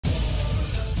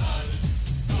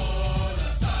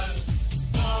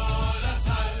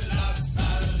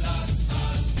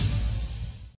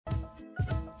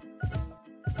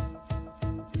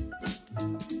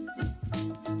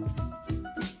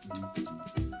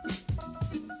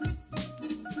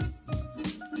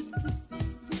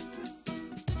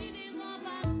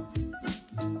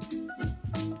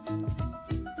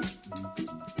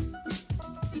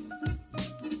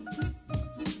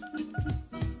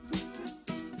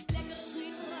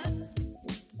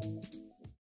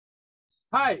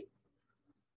Hi,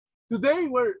 today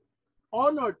we're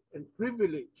honored and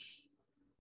privileged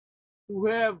to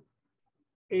have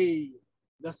a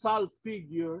La Salle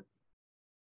figure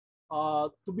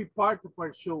to be part of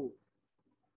our show.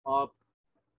 Uh,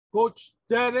 Coach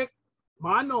Derek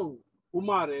Manong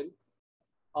Pumaren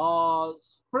uh,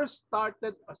 first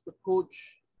started as the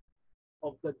coach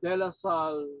of the De La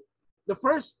Salle, the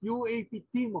first UAP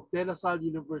team of De La Salle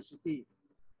University.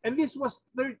 And this was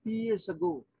 30 years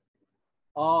ago.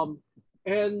 Um,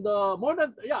 and more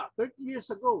than, 30 years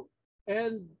ago.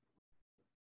 And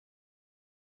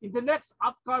in the next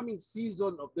upcoming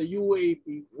season of the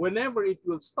UAP, whenever it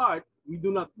will start, we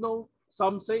do not know.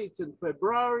 Some say it's in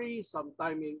February, some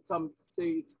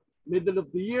say it's middle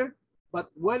of the year. But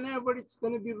whenever it's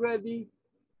going to be ready,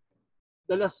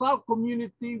 the LaSalle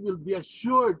community will be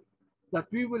assured that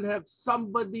we will have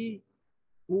somebody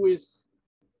who is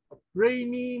a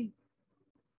brainy,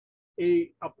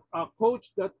 a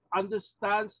coach that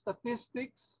understands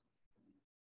statistics,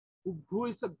 who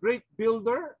is a great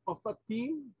builder of a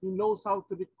team, who knows how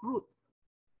to recruit.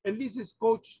 And this is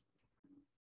Coach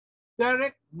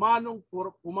Derek Manong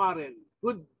Pumaren.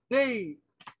 Good day,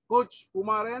 Coach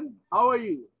Pumaren. How are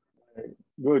you?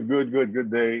 Good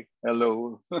day.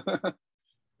 Hello.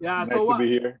 Yeah. So Nice to be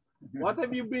here. what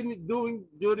have you been doing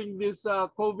during this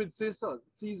COVID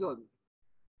season?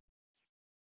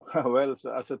 Well,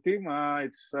 so as a team,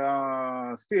 it's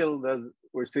still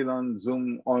we're still on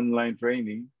Zoom online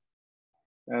training,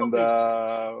 and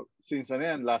Okay. since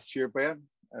last year pa yan,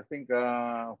 I think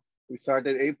we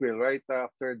started April right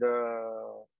after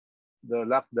the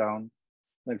lockdown.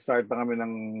 Nag-start na kami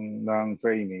ng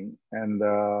training, and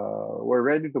we're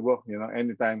ready to go.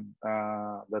 Anytime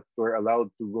that we're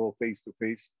allowed to go face to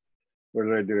face,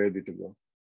 we're ready to go.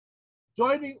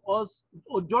 Joining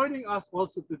us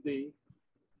also today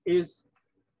is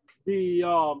the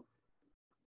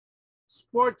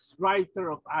sports writer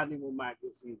of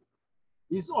AnimoMagazine.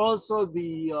 He's also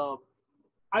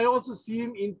I also see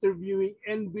him interviewing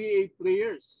NBA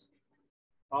players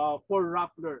for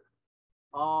Rappler.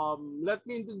 Let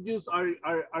me introduce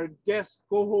our guest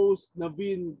co-host,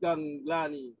 Naveen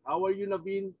Ganglani. How are you,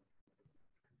 Naveen?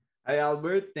 Hi,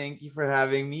 Albert. Thank you for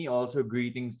having me. Also,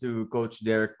 greetings to Coach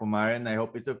Derek Pumaren. I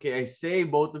hope it's okay. I say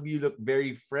both of you look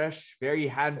very fresh, very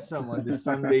handsome on this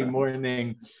Sunday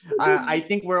morning. I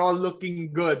think we're all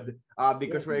looking good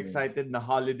because we're excited na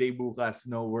holiday bukas,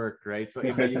 no work, right? So,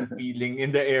 iba yung feeling in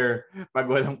the air pag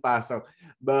walang pasok.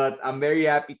 But I'm very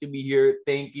happy to be here.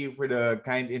 Thank you for the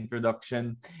kind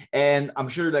introduction. And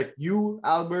I'm sure like you,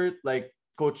 Albert, like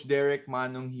Coach Derek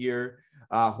Manong here,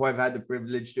 who I've had the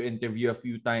privilege to interview a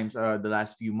few times the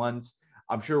last few months.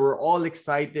 I'm sure we're all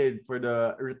excited for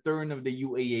the return of the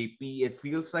UAAP. It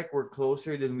feels like we're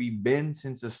closer than we've been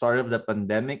since the start of the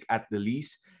pandemic, at the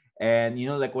least. And,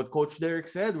 like what Coach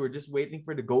Derek said, we're just waiting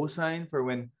for the go sign for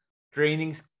when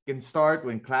trainings can start,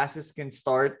 when classes can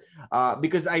start.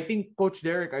 Because I think, Coach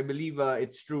Derek, I believe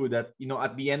it's true that,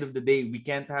 at the end of the day, we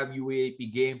can't have UAAP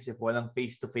games if walang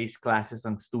face-to-face classes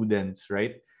ng students,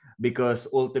 right? Because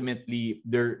ultimately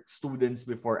they're students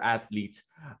before athletes.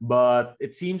 But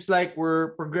it seems like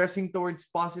we're progressing towards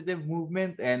positive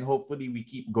movement, and hopefully we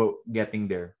keep getting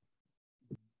there.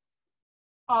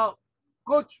 Uh,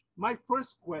 Coach, my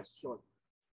first question.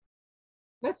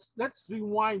 Let's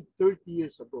rewind 30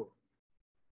 years ago.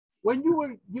 When you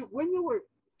were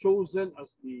chosen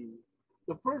as the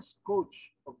first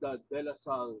coach of the De La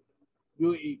Salle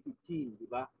UAP team, di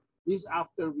ba? This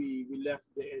after we left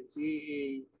the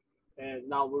NCAA and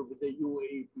now we're with the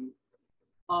UAP.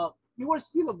 You were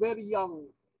still a very young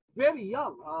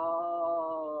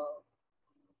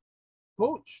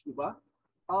coach, di ba?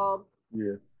 Um,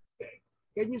 Yeah.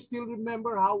 can you still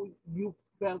remember how you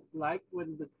felt like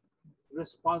when the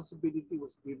responsibility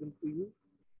was given to you?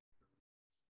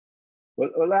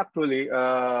 Well, actually,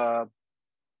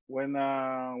 when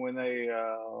I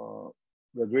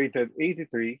graduated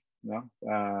 '83,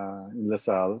 in La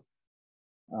Salle,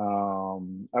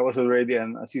 I was already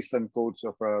an assistant coach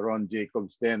of Ron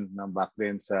Jacobs then, back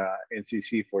then sa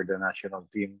NCC for the national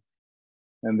team.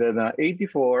 And then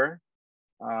 '84,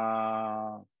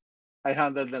 uh, I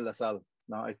handled the La Salle.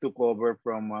 Now I took over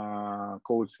from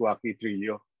Coach Waki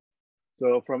Trillo.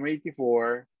 So from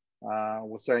 '84,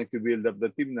 was trying to build up the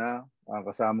team na.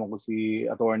 Kasama ko si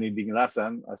Attorney Ding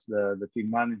Lasan as the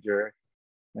team manager.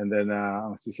 And then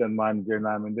ang assistant manager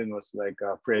namin din was like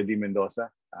Freddie Mendoza.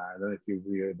 I don't know if you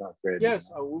heard about Freddie. Yes,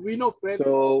 we know Freddie.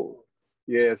 So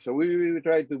yeah, so we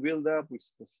tried to build up. We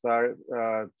start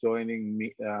joining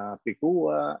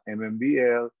Pikua,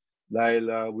 MMBL.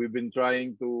 Dahil we've been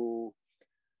trying to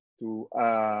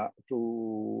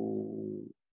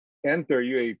enter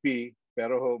UAP.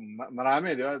 Pero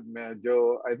marami, di ba?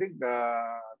 Medyo, I think,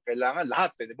 kailangan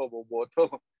lahat, di ba,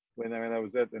 boboto when I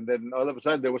was at. And then all of a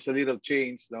sudden, there was a little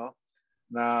change, no?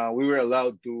 Na we were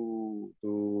allowed to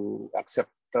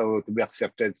be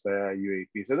accepted sa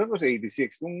UAP. So that was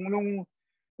 86. Nung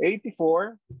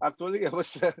 84, actually, I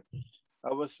was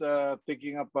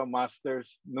taking up a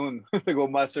master's noon.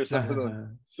 Nag-masters ako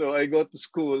noon. So I go to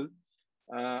school.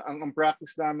 Ang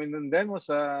practice namin noon then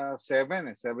was 7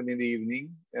 in the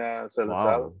evening sa La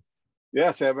Salle. Wow.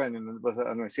 Yeah, 7. Yun pa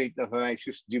sa St.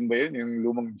 Athanasius gym ba yun? Yung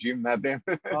lumang gym natin.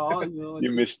 Oo, yun.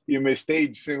 You may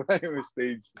stage, di ba? You may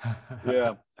stage.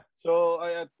 Yeah. So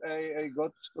I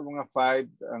got to school mga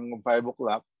 5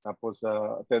 o'clock. Tapos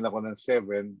attend ako ng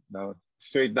 7. Now,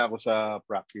 straight na ako sa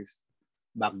practice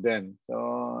back then.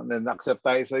 So then accept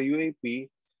tayo sa UAP.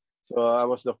 So I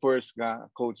was the first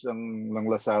coach ng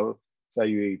La Salle sa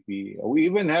UAP. We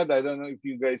even had, I don't know if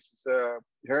you guys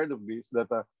heard of this, that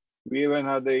we even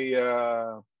had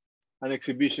an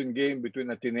exhibition game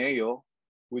between Ateneo,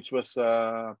 which was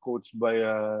coached by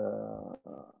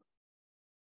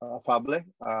Afable,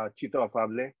 Chito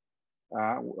Afable.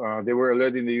 They were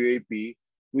already in the UAP.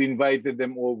 We invited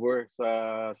them over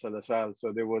sa La Salle. So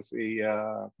there was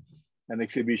an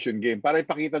exhibition game para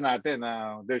ipakita natin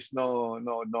na there's no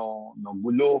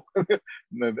gulo.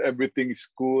 Everything is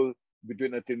cool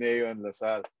between Ateneo and La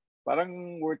Salle.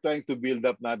 Parang we're trying to build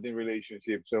up natin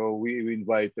relationship. So we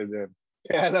invited them.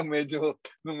 Kaya lang medyo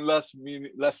nung last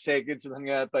seconds lang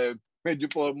yata yun, medyo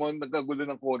Pormon nagkagulo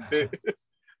ng konti.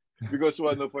 Because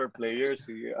one of our players,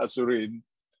 si Azurin,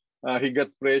 he got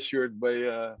pressured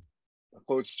by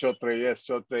Coach Chot Reyes.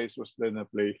 Chot Reyes was then a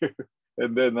player.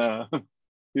 And then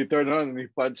he turned around and he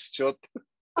punched Chot.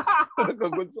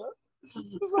 Nagkagulo sa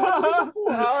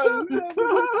sabi na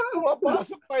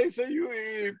pumapasok tayo sa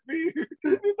UAP.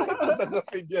 Hindi tayo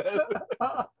tatanggapin yan.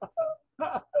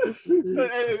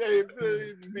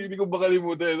 Hindi ko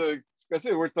makalimutan.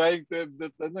 Kasi we're trying to have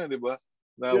that, di ba?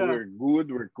 Now we're good,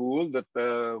 we're cool, that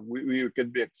we can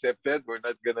be accepted. We're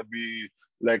not gonna be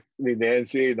like the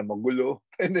NCAA na magulo.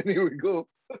 And then here we go.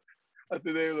 At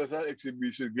today, sa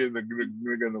exhibition game,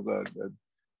 nag-gano ka.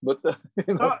 But,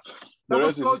 you know, the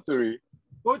rest is history.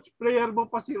 Coach, player mo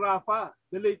pa si Rafa,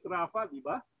 the late Rafa, di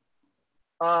ba?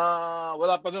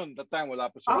 Wala pa noon. That time,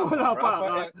 wala pa si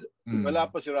Rafa. Wala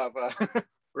pa si Rafa.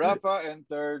 Rafa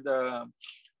entered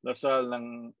La Salle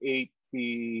ng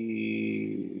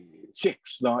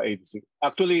 86, no? 86.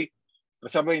 Actually,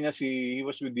 kasabay niya he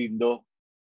was with Dindo,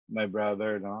 my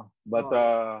brother, no? But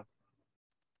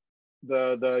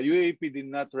the UAP did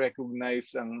not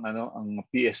recognize ang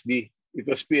PSD. It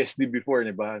was PSD before,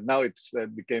 di ba? Now it's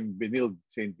became Benilde,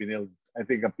 St. Benilde. I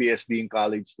think a PSD in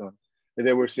college, no? And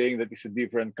they were saying that it's a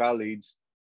different college.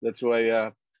 That's why,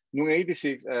 noong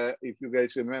 86, if you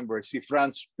guys remember, si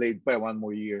France played pa one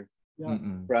more year. Yeah.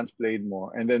 France played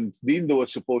more. And then Dindo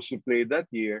was supposed to play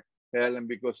that year, kaya lang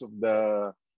because of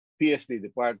the PSD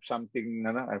department, something,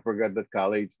 I forgot that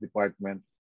college department,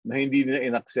 na hindi nila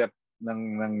in-accept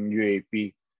ng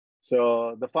UAP.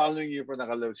 So, the following year pa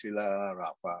nakalaw sila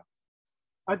Rafa.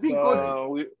 I think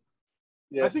we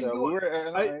were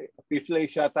fifth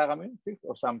place yata kami, fifth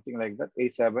or something like that,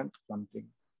 A7 something.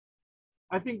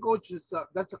 I think coach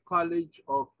that's a college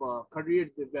of career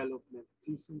development,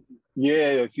 CCD.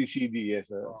 Yeah, CCD,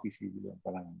 yes, CCD lang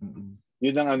parang.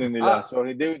 Yun ang nila. So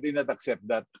they did not accept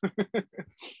that.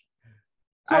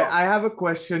 So, I have a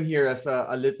question here as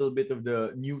a little bit of the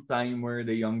new timer,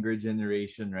 the younger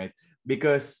generation, right?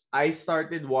 Because I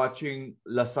started watching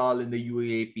La Salle in the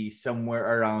UAP somewhere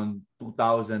around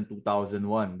 2000,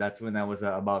 2001. That's when I was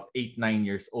about 8-9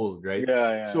 years old, right?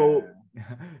 Yeah. So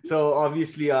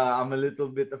obviously, I'm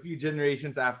a few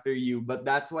generations after you, but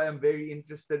that's why I'm very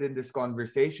interested in this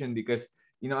conversation because,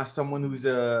 as someone who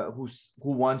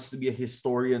wants to be a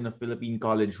historian of Philippine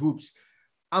college hoops,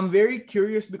 I'm very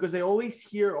curious because I always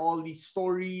hear all these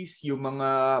stories, yung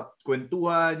mga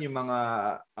kwentuhan, yung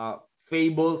mga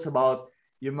fables about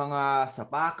yung mga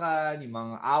sapakan, yung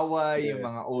mga away, yung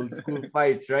mga old school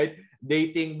fights, right?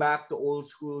 Dating back to old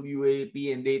school UAP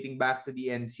and dating back to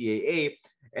the NCAA.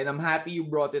 And I'm happy you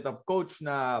brought it up, Coach,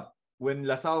 na when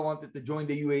La Salle wanted to join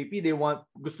the UAP,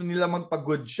 gusto nila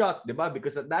magpa-good shot, di ba?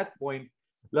 Because at that point,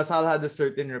 La Salle had a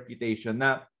certain reputation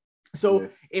na. So,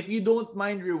 if you don't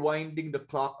mind rewinding the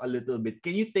clock a little bit,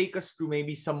 can you take us through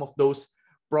maybe some of those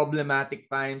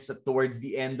problematic times towards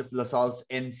the end of La Salle's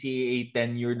NCAA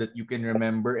tenure that you can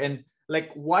remember? And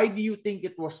why do you think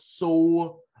it was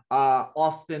so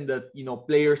often that,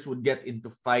 players would get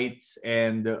into fights?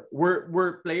 And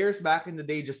were players back in the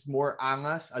day just more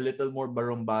angas, a little more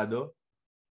barumbado?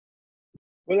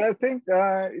 Well, I think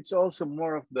it's also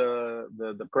more of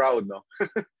the crowd, no?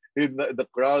 The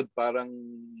crowd parang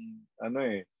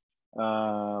ano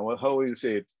well, how will you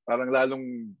say it? Parang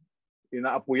lalong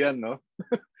inaapuyan, no?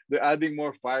 They're adding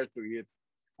more fire to it.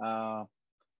 Uh,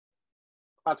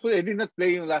 Actually, I did not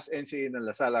play yung last NCAA in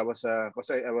La Salle. I was because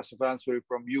I was transferred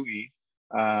from UE.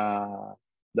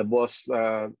 The boss,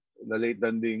 the late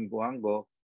Danding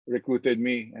Kuango, recruited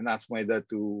me and asked my dad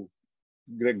to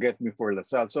get me for La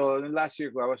Salle. So last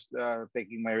year, I was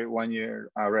taking my 1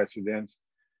 year residence.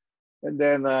 And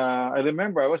then I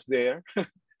remember I was there.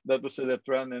 That was a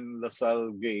Letran and La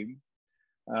Salle game.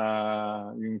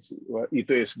 Yung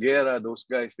Ito Esguera, those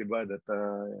guys, diba? That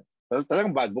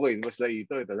talagang bad boy. It was like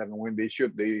Ito. Talagang when they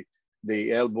shoot, they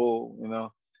elbow, you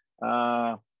know.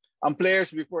 Ang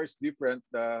players before is different.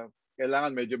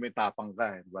 Kailangan medyo may tapang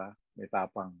ka, diba? May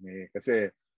tapang. Kasi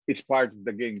it's part of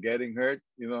the game. Getting hurt,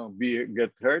 you know,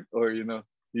 get hurt, or you know,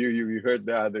 you hurt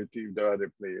the other team, the other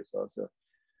players also.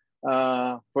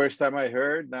 First time I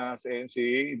heard na sa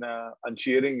NCAA na ang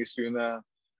cheering is yun na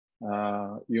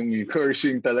yung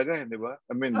cursing talaga, di ba?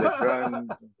 I mean, that run,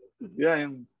 yeah,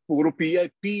 yung puro PI,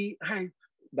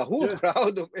 the whole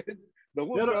crowd of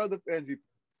NCAA,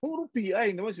 puro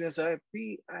PI naman sinasabi,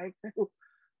 PI,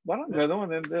 parang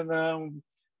gano'n, and then,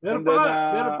 meron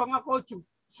pa nga coach,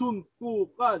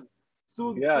 suntukan,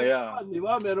 yeah. di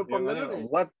ba? Meron pang gano'n eh.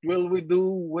 What will we do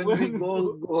when we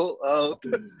go out?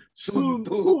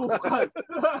 Suntukan.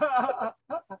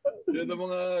 Yan ang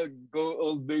mga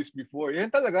old days before.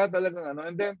 Yan talagang ano.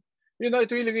 And then, you know,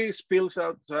 it really spills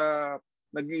out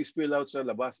nag-i-spill out sa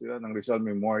labas, you know, ng Rizal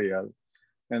Memorial.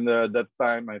 And that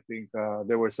time, I think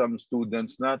there were some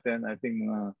students natin, I think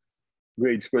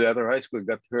grade school or high school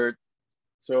got hurt.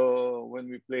 So when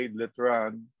we played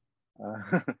Letran,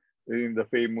 yung the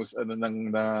famous yung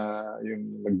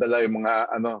nagdala yung mga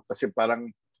kasi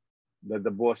parang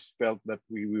the boss felt that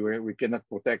we cannot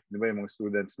protect, di ba, yung mga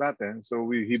students natin, so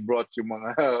he brought yung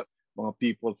mga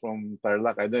people from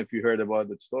Tarlac. I don't know if you heard about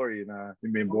that story na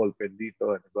may ballpen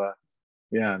dito, di ba?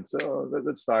 Yan, so that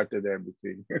started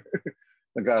everything.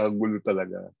 Nagkagulo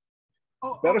talaga.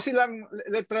 Pero silang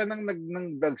letra nang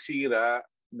nagsira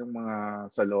ng mga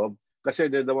sa loob kasi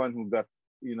they're the one who got,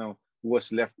 you know, who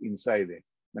was left inside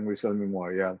ng Rizal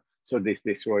Memorial. So they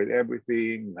destroyed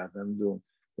everything, lahat nandun.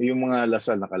 Yung mga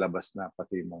Lasal nakalabas na,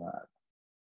 pati mga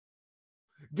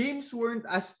games weren't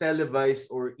as televised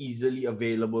or easily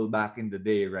available back in the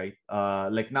day, right?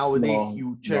 Like nowadays,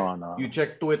 you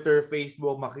check Twitter,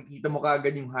 Facebook, makikita mo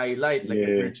kagad yung highlight. Like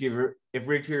if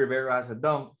Richie Rivera has a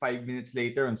dunk, 5 minutes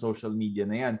later on social media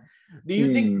na yan. Do you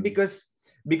think because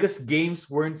games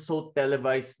weren't so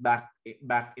televised back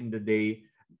in the day,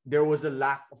 there was a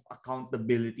lack of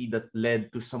accountability that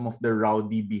led to some of the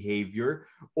rowdy behavior?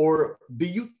 Or do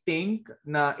you think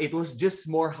na it was just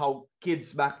more how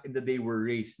kids back in the day were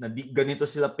raised, na ganito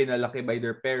sila pinalaki by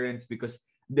their parents because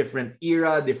different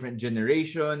era, different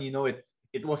generation, you know, it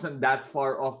wasn't that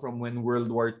far off from when World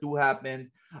War II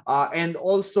happened. And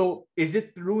also, is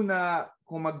it true na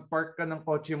kung mag-park ka ng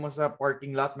kotse mo sa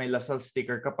parking lot, may Lasal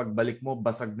sticker ka, pagbalik mo,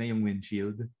 basag na yung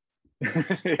windshield?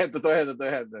 Yeah, totoo yan.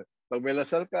 Pag may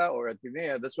Lasal ka or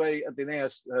Ateneo, that's why Ateneo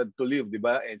had to leave, di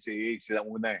ba? NCAA silang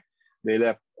una eh. They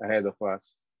left ahead of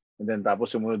us. And then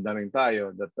tapos sumunod na rin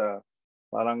tayo that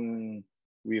parang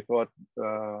we thought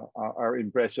our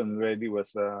impression already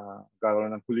was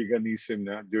karoon ng hooliganism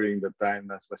na during the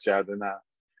time na masyado na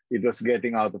it was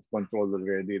getting out of control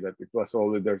already, that it was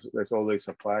always there's always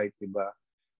a fight, di ba?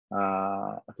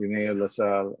 Ateneo,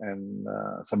 Lasal, and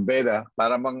Sambeda,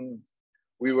 parang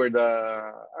we were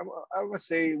I must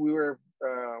say we were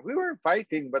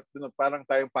fighting, but you know, parang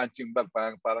tayong punching bag,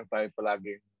 parang tayo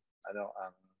palaging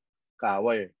ang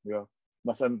kaaway, you know.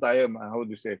 Mas tayo, how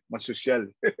do you say, mas social.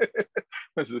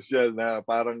 Mas social na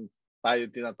parang tayo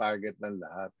tinatarget ng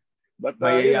lahat. But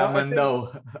mayayaman daw.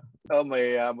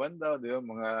 Mayayaman daw, di ba?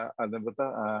 Mga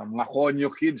mga konyo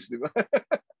kids, di ba?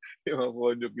 Yung mga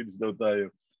konyo kids daw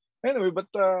tayo. Anyway, but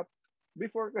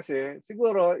before kasi,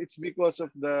 siguro it's because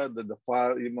of the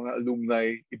yung mga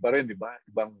alumni, iba rin, di ba?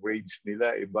 Ibang rage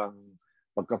nila, ibang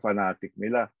pagka-fanatic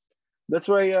nila. That's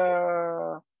why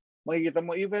makikita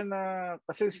mo, even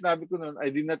kasi sinabi ko noon, I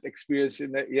did not experience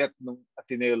it yet nung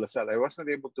Ateneo La Salle. I was not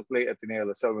able to play Ateneo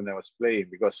La Salle when I was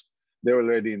playing because they were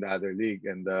already in the other league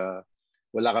and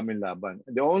wala kaming laban.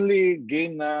 The only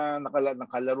game na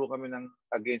nakalaro kami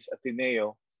against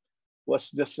Ateneo was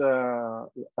just a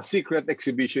secret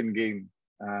exhibition game.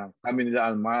 Kami nila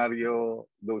Almario,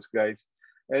 those guys.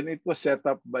 And it was set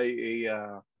up by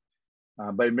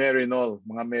by Merinol,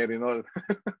 mga Merinol.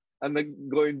 Ang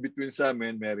nag-go in between sa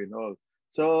amin, Merinol.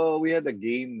 So we had a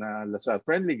game na La Salle,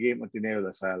 friendly game Ateneo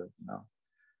La Salle, no?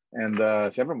 And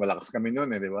siyempre malakas kami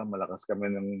noon di ba? Malakas kami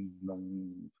ng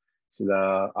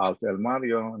sila Alfel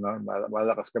Mario, no?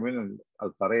 Malakas kami ng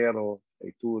Alparero,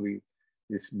 Ituri.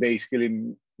 Is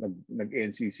basically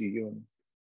nag-NCC yun.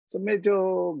 So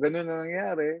medyo ganun na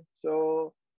nangyari.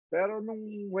 So pero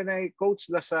when I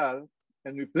coached La Salle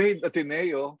and we played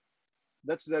Ateneo,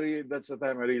 that's the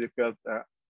time I really felt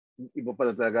iba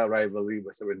pala talaga rivalry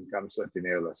basta when it comes to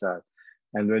Ateneo La Salle.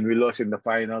 And when we lost in the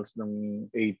finals ng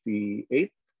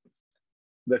 88,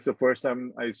 that's the first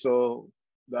time I saw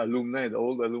the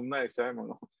old alumni,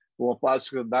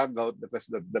 pumapasok sa dugout because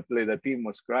the team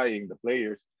was crying, the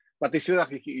players. Pati sila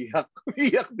kikiiyak.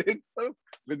 Iyak din.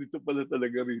 Ganito pala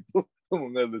talaga rito. Ang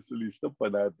mga nasalista,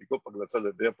 panatiko, pag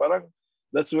nasaladya. Parang,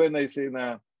 that's when I say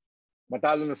na,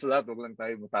 matalo na sa lahat, wag lang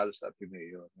tayo matalo sa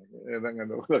Ateneo. Yan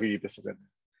ang nakita sa kanila.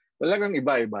 Talagang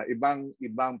iba-iba.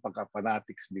 Ibang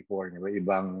pagka-fanatics before.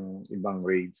 Ibang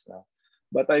rage.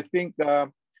 But I think,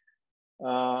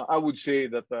 I would say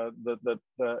that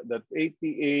that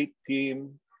 88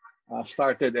 team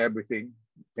started everything.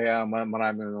 Kaya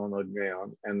marami nanonood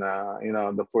ngayon. And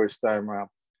the first time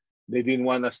they didn't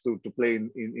want us to play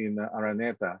in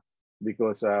Araneta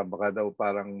because baka daw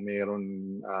parang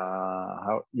mayroon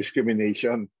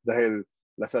discrimination dahil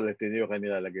La Salle Ateneo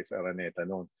kanila lagay sa Araneta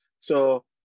noon. So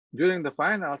during the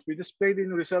finals, we just played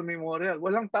in Rizal Memorial.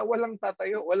 Walang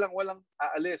tatayo, walang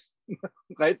aalis.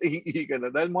 Kahit ihingi ka na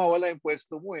dahil mawala yung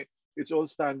pwesto mo eh. It's all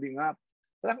standing up.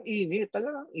 Talagang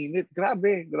init.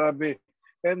 Grabe.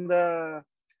 And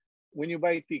when you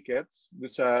buy tickets,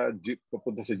 doon sa jeep,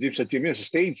 papunta sa jeep, sa team yun, sa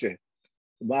stage eh.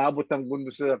 Umaabot ang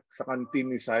gundo sa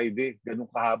canteen ni Saide.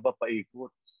 Ganun kahaba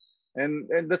paikot. And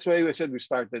that's why we said we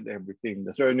started everything.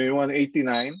 That's why when we won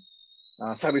 89,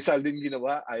 sa Rizal din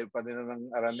ginawa, ayaw pa nila ng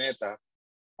Araneta.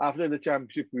 After the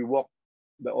championship, we walked,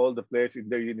 all the players in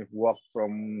their uniform walked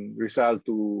from Rizal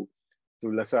to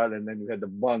La Salle, and then we had the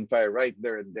bonfire right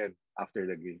there and then after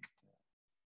the game.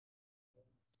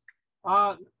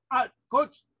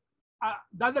 Coach,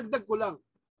 dadagdag ko lang.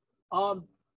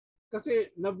 Kasi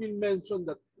Navin mentioned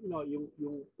that yung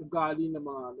ugali ng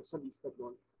mga Lasalista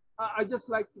doon. I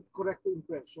just like to correct the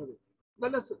impression.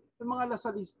 Yung mga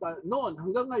Lasalista noon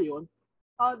hanggang ngayon,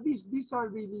 these are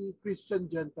really Christian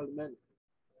gentlemen.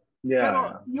 Yeah. Pero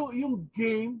yung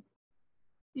game,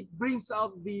 it brings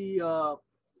out the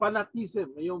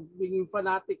fanatism, yung being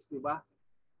fanatics, di ba?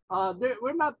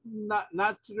 We're not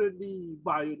naturally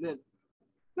violent.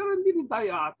 Pero hindi rin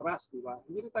tayo atras, di ba?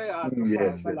 Hindi rin tayo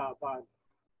atras sa laban.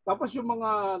 Tapos yung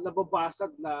mga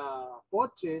nababasag na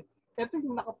kotse, ito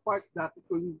yung nakapark dati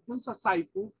ko dun sa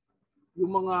Saifu.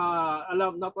 Yung mga,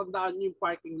 natandaan nyo yung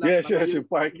parking lot. Yes, yung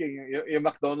parking. Yung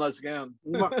McDonald's ngayon.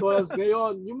 Yung McDonald's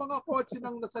ngayon. Yung mga kotse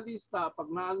ng nasa lista, pag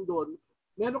naandun,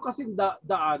 meron kasing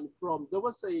daan there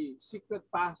was a secret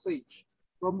passage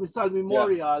from Rizal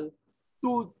Memorial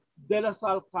to De La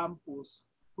Salle campus,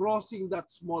 crossing that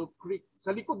small creek.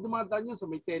 Sa likod dumadaan yun sa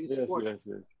may tennis court. Yes.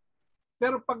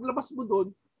 Pero paglabas mo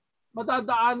doon,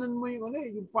 madadaanan mo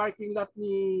yung parking lot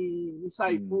ni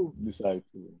Saifu. Ni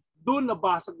Saifu. Doon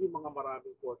nabasag yung mga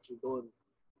maraming kotse doon.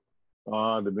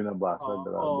 Doon binabasag.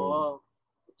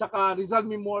 Tsaka Rizal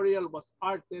Memorial was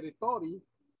our territory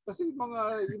kasi yung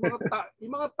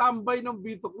mga tambay ng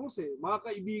Vito Cruz mga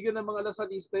kaibigan ng mga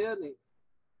Lasalista yan eh.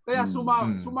 Kaya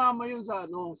sumama yun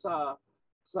sa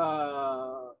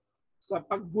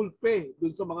paggulpe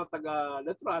dun sa mga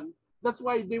taga-Letran. That's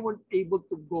why they weren't able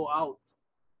to go out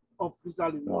of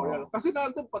Rizal Memorial. Kasi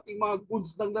nandun pati mga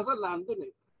goods ng Lasal nandun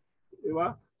eh.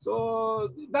 Diba? So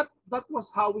that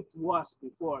was how it was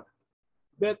before.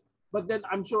 But then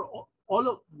I'm sure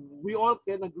we all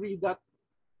can agree that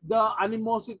the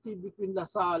animosity between La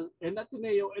Salle and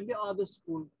Ateneo and the other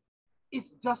school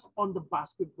is just on the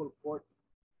basketball court.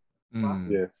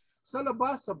 Yes. Sa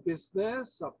labas, sa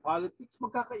business, sa politics,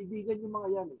 magkakaibigan yung mga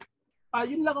yan.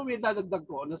 Yun lang ang may dadagdag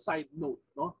ko on a side note.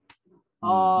 No?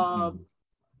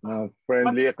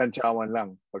 Friendly kantsawan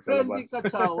lang pag sa labas. Friendly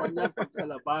kantsawan yan pag sa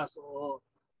labas. Oo.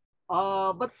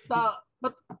 But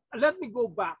let me go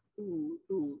back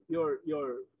to your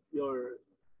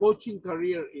coaching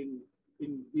career in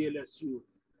DLSU.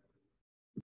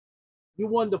 You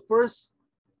won the first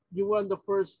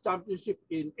championship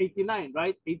in 89,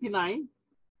 right? 89?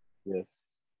 Yes.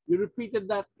 You repeated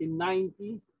that in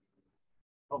 90.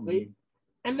 Okay?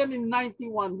 And then in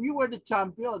 91, we were the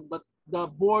champion, but the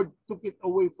board took it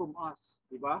away from us.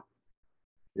 Diba?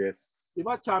 Yes.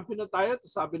 Diba? Champion na tayo.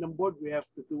 Sabi ng board, we have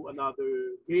to do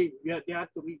another game. They had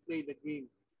to replay the game.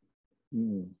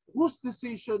 Whose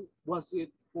decision was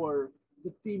it for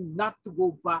the team not to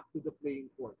go back to the playing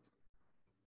court?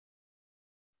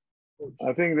 Coach?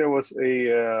 I think there was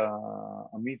a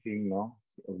meeting, no,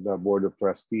 of the board of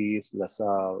trustees, La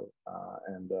Salle,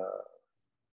 and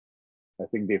I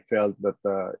think they felt that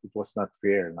it was not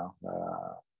fair, no.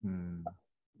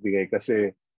 Bigay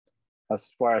kasi as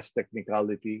far as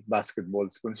technicality, basketball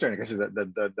is concerned, kasi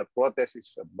the protest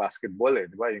is basketball,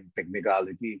 di ba? Yung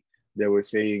technicality, they were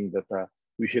saying that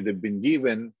we should have been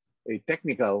given a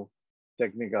technical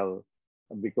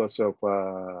because of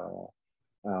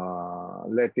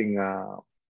letting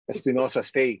Espinosa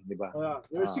stay, di ba?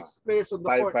 There are 6 players on the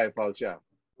court. Five fouls siya.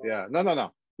 Yeah.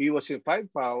 No. He was in 5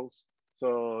 fouls,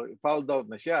 so fouled out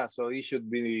na siya. So he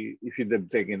should have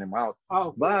taken him out.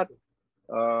 Oh, okay.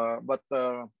 But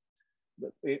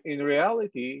in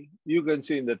reality, you can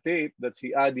see in the tape that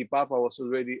si Adi Papa was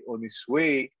already on his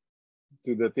way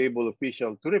to the table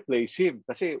official to replace him.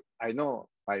 Kasi I know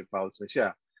 5 fouls na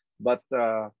siya. But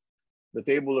the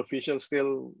table official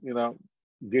still,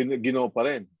 gino pa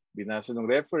rin. Binasa ng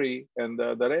referee, and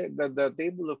the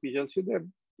table official should have,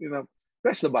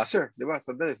 press the buzzer, di ba?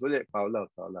 Sandali, foul out.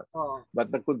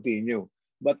 But nag-continue.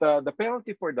 But the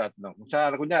penalty for that, no, kung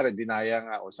kunyari, dinaya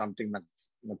nga o something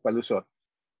nagpalusot,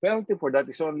 penalty for that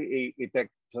is only a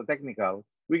technical.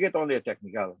 We get only a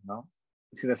technical, no?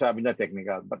 Sinasabi na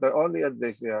technical. But only at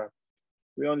this,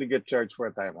 we only get charged for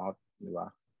a timeout, di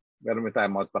ba? Pero may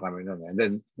timeout pa kami nun. And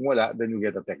then, kung wala, then we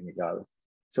get a technical.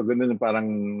 So, ganun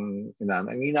parang ang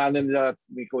hinaanan nila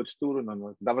ni Coach Turo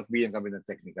noon, dapat bigyan kami ng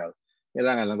technical.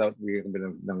 Kailangan lang dapat bigyan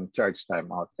kami ng charge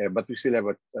timeout. But we still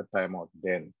have a timeout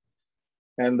then.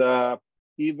 And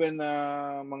even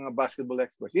mga basketball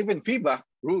experts, even FIBA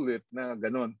rule it na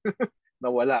ganun,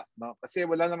 na wala. No? Kasi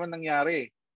wala naman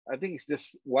nangyari. I think it's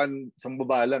just isang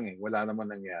baba lang eh. Wala naman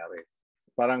nangyari.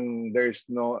 Parang there's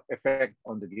no effect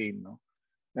on the game. No?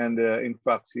 And in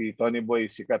fact, si Tony Boy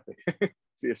sikat eh.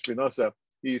 Si Espinosa,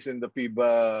 he's in the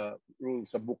FIBA rule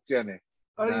sa book yan eh.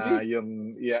 Oh, really?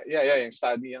 Yung yung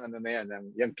study yung na yan,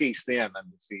 yung case na yan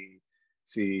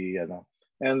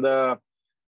and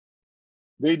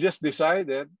they just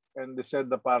decided and they said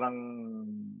na parang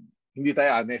hindi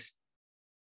tayo honest.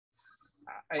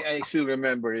 I still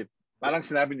remember it. Parang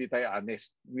sinabi hindi tayo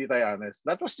honest.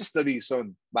 That was just the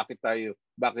reason bakit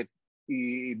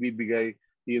ibibigay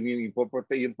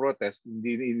yung protest,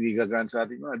 hindi gagrant sa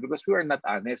atin because we are not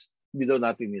honest. Hindi daw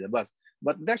natin nilabas.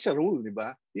 But there's a rule, di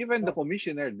ba? Even the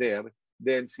commissioner there,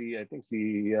 then I think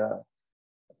si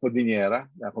Codinera,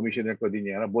 Commissioner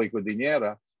Codinera, Boy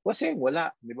Codinera, was saying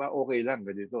wala, di ba? Okay lang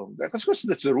ganito. Because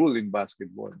that's the rule in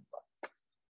basketball. Diba?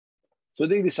 So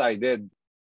they decided.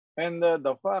 And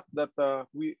the fact that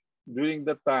during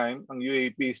that time, ang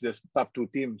UAP is just top 2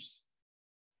 teams.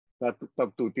 Top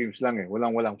 2 teams lang eh.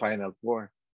 Walang Final Four.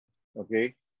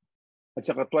 Okay? At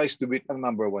saka twice to beat ang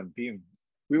number 1 team.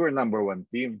 We were number 1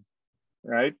 team.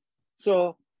 Right?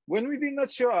 So, when we did not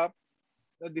show up,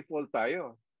 na-default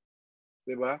tayo.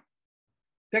 Diba?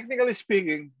 Technically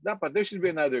speaking, dapat there should be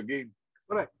another game.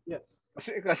 Correct, yes.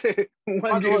 Kasi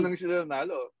one game lang sila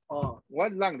nalo.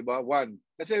 One lang, diba? One.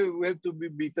 Kasi we have to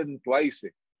be beaten twice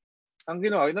eh. Ang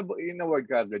ginawa, in-award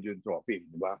ka agad yung trophy,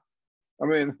 diba? I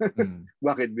mean,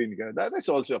 bakit din ka? That is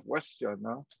also a question,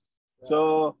 no? Yeah. So,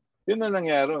 yun na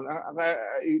nangyari.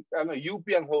 UP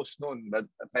ang host noon.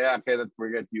 Kaya I cannot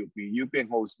forget UP. UP ang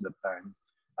host that time.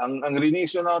 Ang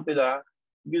reason na nila,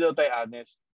 hindi daw tayo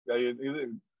honest.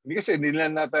 Hindi kasi hindi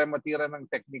na tayo matira ng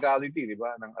technicality, di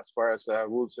ba? As far as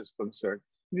rules is concerned.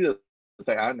 Hindi daw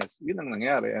tayo honest. Yun ang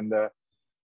nangyari. And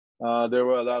there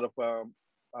were a lot of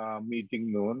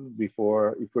meeting noon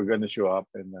before if we're gonna show up,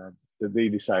 and they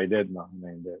decided na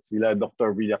sila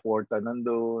Dr. Villacorta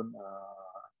nandun,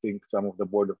 I think some of the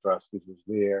board of trustees was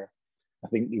there, I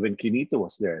think even Kinito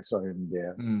was there, I saw him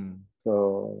there.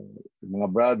 So mga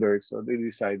brothers, so they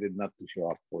decided not to show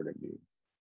up for the game.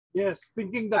 Yes,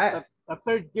 thinking that a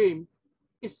third game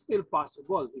is still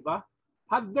possible, di ba?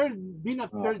 Had there been a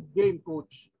third game,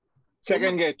 Coach?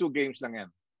 Second game, 2 games lang yan.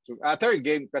 So, third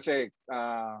game kasi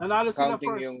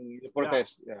counting yung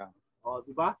protest. Yeah. Oh,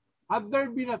 di ba? Have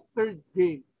there been a third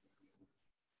game?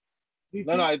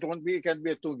 No, it can't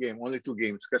be a 2 game, only 2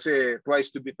 games. Kasi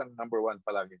twice to beat ang number 1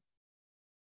 palagi.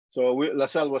 So La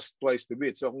Salle was twice to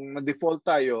beat. So kung na-default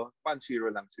tayo,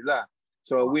 1-0 lang sila.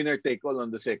 So winner take all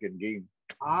on the second game.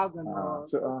 Gano'n.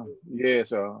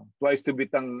 So twice to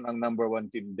beat ang number 1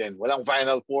 team din. Walang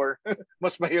Final Four.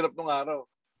 Mas mahirap nung araw.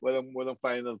 Walang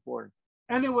Final Four.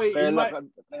 Anyway, kaya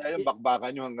yung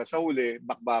bakbakan nyo hanggang sa huli,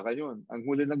 bakbakan yun. Ang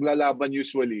huli naglalaban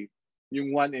usually,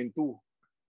 yung 1 and 2.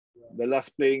 The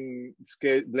last playing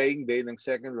day ng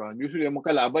second round, usually ang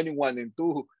magkalaban yung 1 and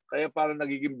 2. Kaya parang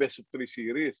nagiging best of 3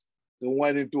 series. Yung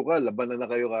 1 and 2 ka, laban na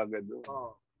kayo kagad doon.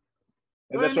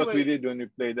 And So that's what we anyway, did when we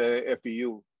played the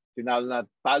FEU.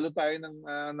 Talo tayo nung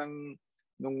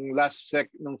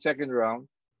nung second round,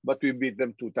 but we beat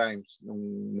them 2 times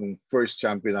nung first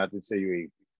champion natin sa UAP.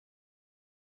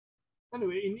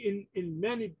 anyway,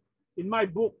 in my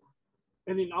book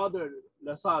and in other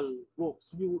La Salle books,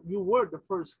 you were the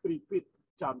first three-peat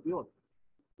champion.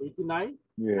 89,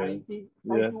 Yeah. 90,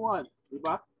 Yes. 91, di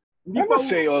ba? I must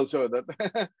say also that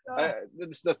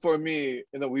that for me,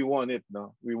 we won it.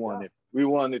 No, we won it. We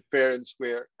won it fair and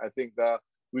square. I think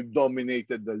we've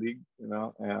dominated the league.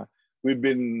 We've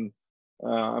been.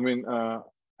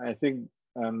 I think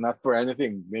not for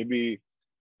anything. Maybe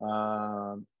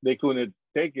they couldn't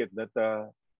take it that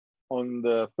on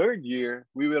the third year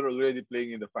we were already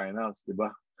playing in the finals, diba?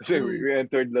 Kasi we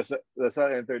entered La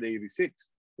Salle entered 86,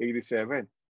 87,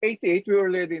 88 we were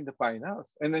already in the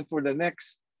finals, and then for the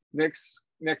next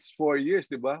 4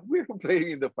 years, diba? We were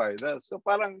playing in the finals. So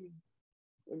parang,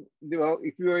 diba,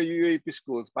 if you are UAP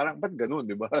schools, parang ba't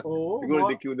ganun, diba? Siguro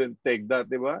they couldn't take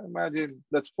that, diba? Imagine,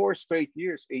 that's 4 straight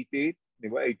years, 88,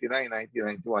 diba? 89,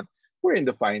 90, 91. We're in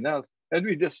the finals. And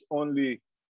we just only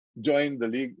joined the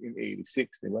league in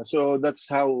 86, diba? So that's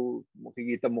how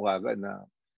makikita mo kagad na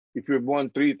if you've won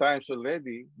 3 times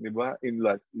already, diba? In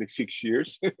like 6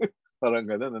 years, parang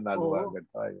ganun, nanalo agad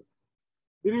tayo.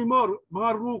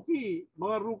 Mga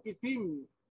rookie team,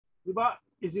 di ba,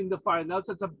 is in the finals.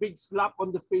 It's a big slap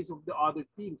on the face of the other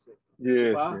teams.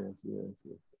 Yes.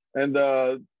 And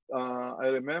I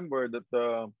remember that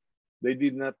they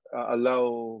did not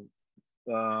allow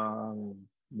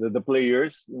the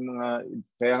players,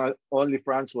 kaya only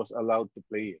France was allowed to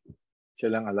play.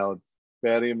 Siya lang allowed.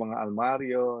 Pero yung mga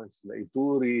Almario, sila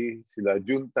Ituri, sila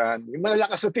Juntan, yung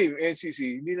malalakas sa team,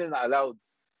 NCC, hindi na na-allowed.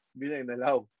 Hindi na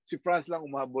inalaw. Si France lang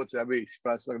umabot, sabi, si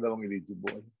France lang daw ang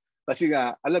eligible. Kasi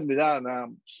nga, alam nila na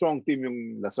strong team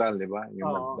yung La Salle, di ba?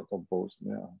 Yung nag-compose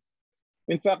niya.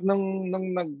 In fact, nung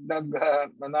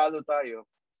nanalo tayo,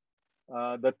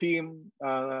 the team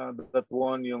that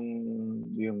won yung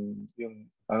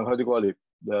how do you call it?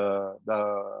 The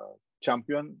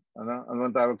champion,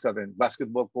 ano tawag sa atin?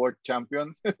 Basketball court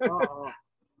champion.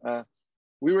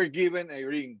 We were given a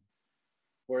ring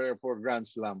for Grand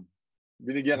Slam.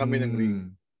 Binigyan kami ng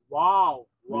ring. Wow.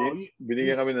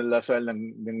 Binigyan kami ng La Salle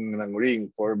ng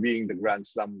ring for being the Grand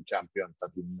Slam champion.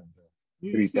 3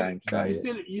 times.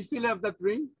 You still have that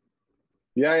ring?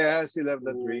 Yeah, I still have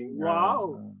that ring.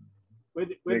 Wow.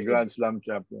 May Grand Slam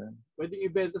champion. Pwedeng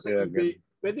ibenta sa eBay.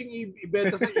 Pwedeng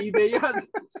ibenta sa eBay yan.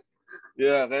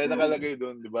 Yeah, kaya nakalagay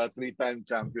doon, di ba? 3-time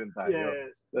champion tayo.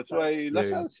 Yes. That's why La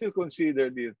Salle still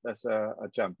considered it as a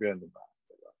champion, di ba?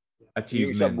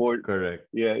 Achievement, board, correct.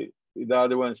 Yeah, the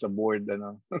other one is a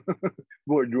boardroom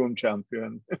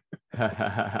champion.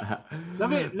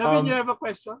 Navin, you have a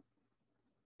question?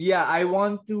 Yeah, I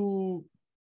want to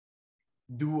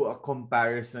do a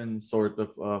comparison sort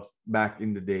of back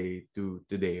in the day to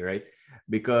today, right?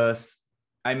 Because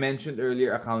I mentioned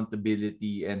earlier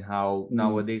accountability and how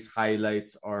nowadays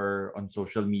highlights are on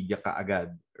social media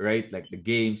kaagad, right? Like the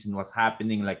games and what's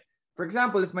happening. Like, for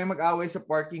example, if may mag-away sa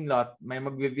parking lot, may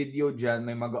mag-video dyan,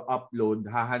 may mag-upload,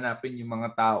 hahanapin yung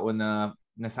mga tao na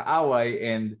nasa away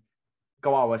and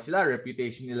kawawa sila,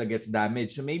 reputation nila gets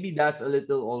damaged. So maybe that's a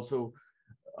little also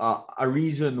a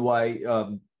reason why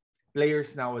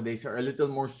players nowadays are a little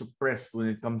more suppressed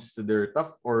when it comes to their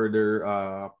tough or their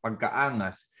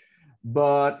pagkaangas.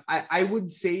 But I would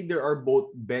say there are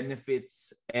both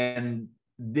benefits and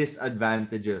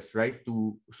disadvantages, right,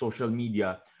 to social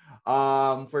media.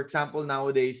 For example,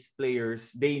 nowadays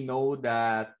players, they know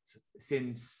that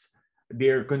since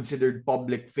they're considered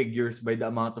public figures by the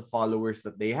amount of followers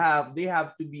that they have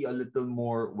to be a little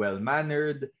more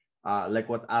well-mannered, like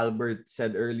what Albert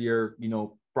said earlier,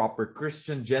 proper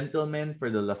Christian gentlemen for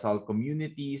the La Salle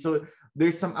community. So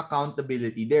there's some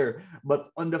accountability there. But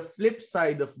on the flip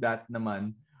side of that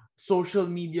naman, social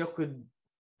media could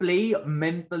play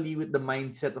mentally with the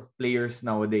mindset of players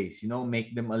nowadays,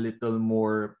 make them a little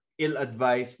more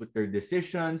ill-advised with their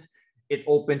decisions. It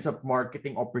opens up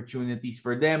marketing opportunities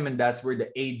for them, and that's where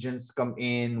the agents come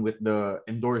in with the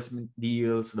endorsement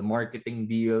deals, the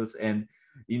marketing deals, and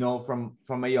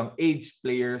from a young age,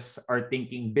 players are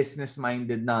thinking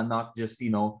business-minded na, not just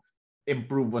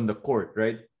improve on the court,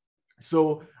 right?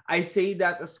 So I say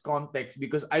that as context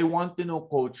because I want to know,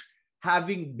 Coach,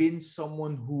 having been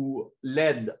someone who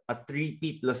led a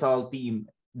three-peat La Salle team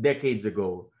decades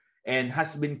ago and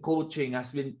has been coaching,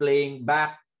 has been playing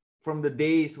back from the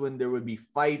days when there would be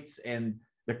fights and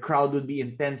the crowd would be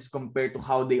intense compared to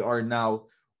how they are now,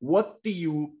 what to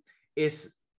you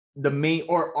is the main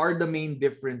or are the main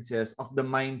differences of the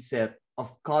mindset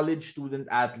of college student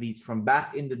athletes from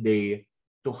back in the day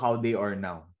to how they are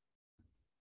now?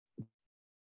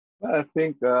 I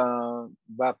think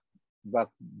back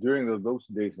during those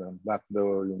days, back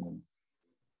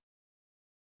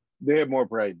they have more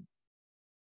pride.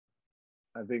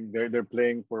 I think they're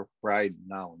playing for pride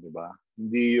now, di ba?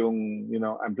 Hindi yung,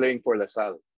 I'm playing for La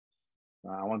Salle.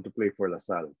 I want to play for La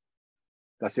Salle.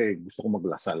 Kasi gusto ko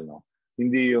maglasal, no?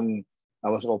 Hindi yung I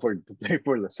was offered to play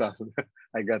for La Salle.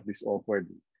 I got this offered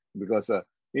because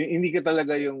hindi ka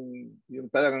talaga yung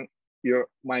talagang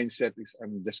your mindset is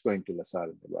I'm just going to La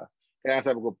Salle, di ba? Kaya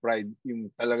sabi ko pride,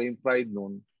 yung talaga yung pride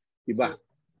noon, iba.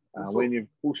 When you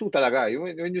puso talaga,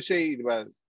 when you say, di ba,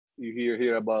 you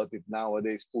hear about it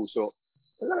nowadays, puso.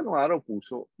 Talaga nung araw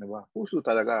puso, di ba? Puso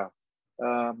talaga.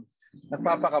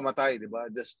 Nagpapakamatay, di ba?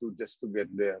 Just to get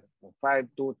there. 5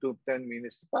 to 10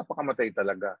 minutes, nagpapakamatay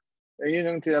talaga. Yun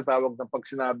ang tinatawag na pag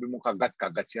sinabi mo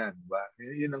kagat yan, di ba?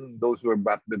 Yun ang those were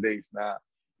back the days na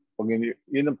pag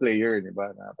yun ang player, di ba?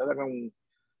 Na talagang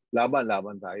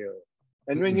laban tayo.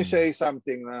 And when you say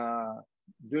something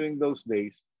during those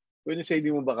days, when you say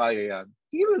di mo ba kaya yan,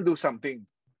 he will do something.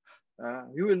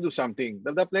 You will do something.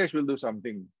 The players will do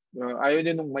something. Ayaw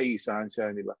niya nung maisahan siya,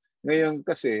 di ba? Ngayon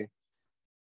kasi,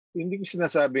 hindi ko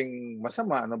sinasabing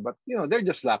masama, no? But, they're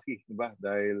just lucky, di ba?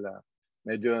 Dahil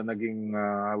medyo naging,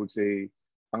 I would say,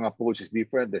 ang approach is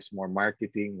different. There's more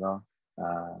marketing, no?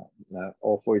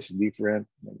 Offer is different.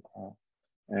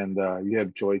 And you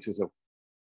have choices of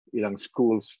ilang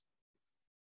schools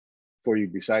for you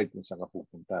decide kung saan ka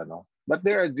pupunta, no? But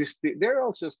there are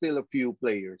also still a few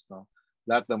players, no?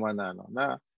 Lahat naman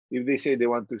na if they say they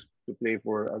want to play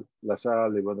for La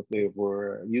Salle, they want to play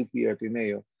for UP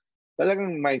Ateneo,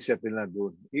 talagang mindset nila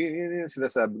doon. Yun yung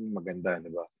sinasabing maganda, di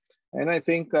ba? And I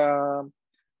think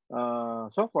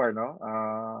so far, no,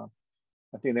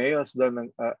 Ateneo has done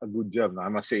a good job. No?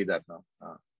 I must say that, no,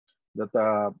 that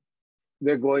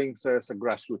they're going sa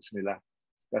grassroots nila.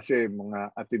 Kasi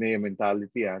mga Ateneo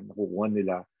mentality yan, nakukuha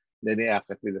nila, then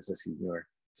i-act nila sa senior.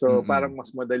 So parang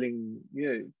mas madaling,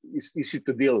 it's easy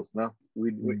to deal, no?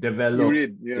 With develop. You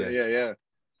read, yeah.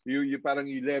 You parang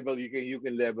you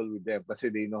can level with them kasi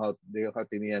they know how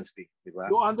Ateneans think, di ba?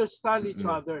 You understand each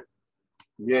other.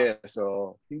 Yeah,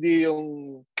 so hindi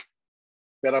yung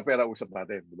pera-pera usap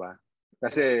natin, di ba?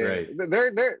 Kasi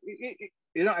they're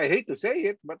I hate to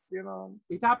say it, but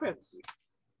it happens.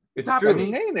 It's true.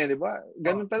 Ngayon di ba?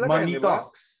 Ganun talaga, money di ba?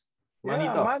 talks.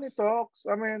 Money talks.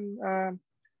 I mean,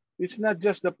 it's not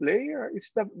just the player,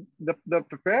 it's the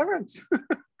parents.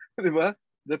 Di ba?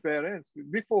 The parents.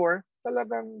 Before,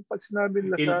 talagang pag sinabi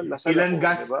lasal ilan ako,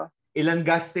 gas, di ba? Ilan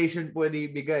gas station pwede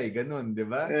ibigay? Ganun, di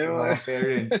ba? Yung mga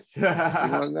parents.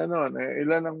 Yung mga ganun.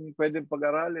 Ilan ang pwedeng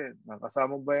pag-aralin?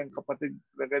 Kasama ba yung kapatid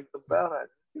na ganitong baral?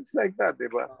 It's like that,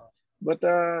 di ba? But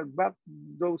back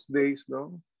those days,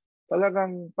 no?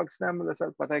 Talagang pag sinabi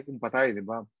lasal, patay kung patay, di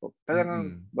ba?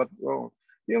 Talagang,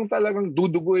 yung talagang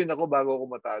duduguin ako bago ako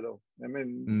matalo. I mean,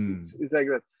 it's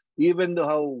like that. Even though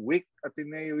how weak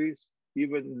Ateneo is,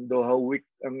 even though how weak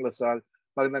ang La Salle,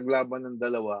 pag naglaban ng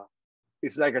dalawa,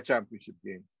 it's like a championship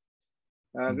game.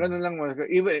 Ganun lang.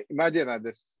 Even, imagine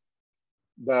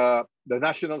the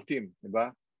national team, di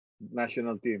ba?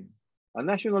 National team. A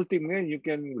national team ngayon, you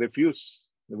can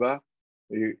refuse, di ba?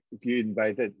 If you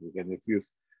invited, you can refuse.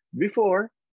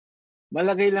 Before,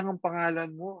 malagay lang ang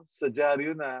pangalan mo sa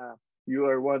dyaryo na you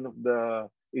are one of the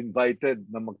invited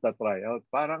na magta-tryout.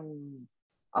 Parang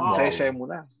ang saya-saya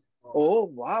mo na. Oh,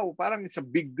 wow. Parang it's a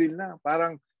big deal na.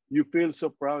 Parang you feel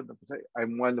so proud.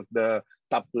 I'm one of the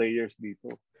top players dito.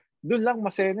 Doon lang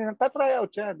masaya na. Nagta-tryout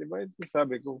siya. Di ba? Yung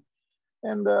sabi ko.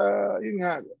 And yun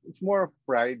nga, it's more of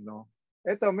pride, no?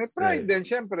 Ito, may pride din,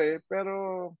 syempre.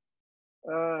 Pero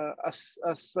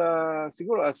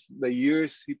siguro as the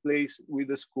years he plays with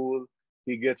the school,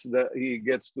 he gets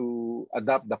to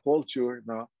adapt the culture,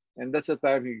 no? And that's the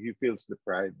time he feels the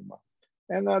pride, no?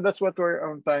 And that's what we're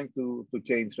trying to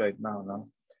change right now, no?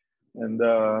 And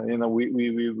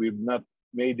we've not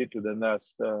made it to the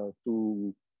last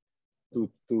two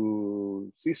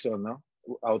season, no?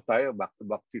 Out tayo, back to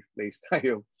back fifth place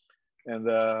tayo. And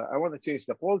I want to change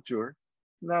the culture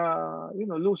na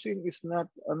losing is not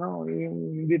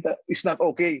it's not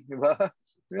okay, di ba?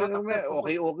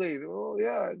 Okay. Oh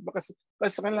yeah, kasi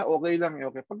sa kanila okay lang,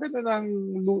 okay. Pag ganun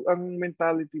ang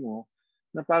mentality mo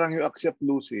na parang you accept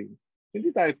losing,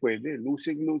 hindi tayo pwede.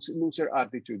 Loser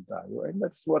attitude tayo. And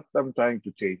that's what I'm trying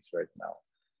to change right now.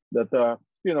 That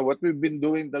what we've been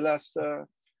doing the last 2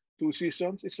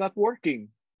 seasons, it's not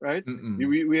working, right?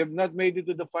 We have not made it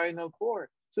to the final 4.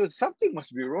 So something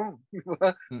must be wrong.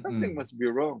 Something must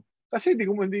be wrong. Kasi hindi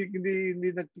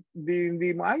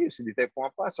maayos, hindi tayo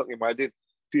pumapasok. Imagine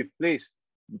 5th place.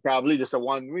 Probably just a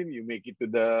one win, you make it to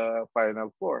the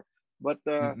final four. But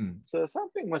Mm-mm. so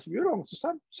something must be wrong.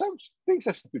 So some things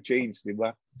has to change, di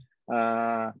ba?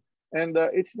 Uh, and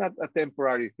it's not a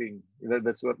temporary thing.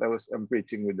 That's what I'm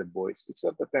preaching with the boys. It's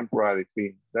not a temporary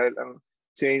thing. Dahil ang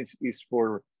change is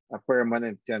for a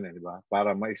permanent yan, di ba?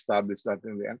 Para ma-establish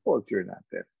natin ang culture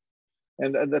natin.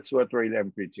 And that's what really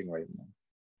I'm preaching right now.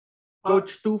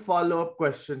 Coach, two follow-up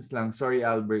questions lang. Sorry,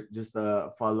 Albert, just a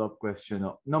follow-up question.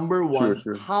 Number Sure, one,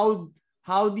 sure.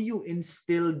 how do you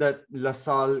instill that La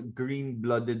Salle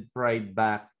green-blooded pride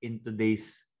back in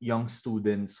today's young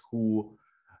students who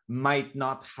might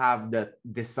not have that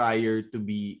desire to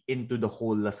be into the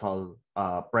whole La Salle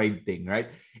pride thing, right?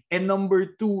 And number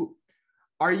two,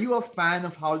 are you a fan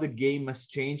of how the game has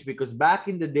changed? Because back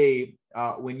in the day,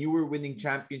 when you were winning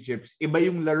championships, iba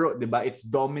yung laro, di ba? It's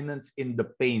dominance in the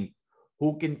paint.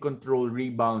 Who can control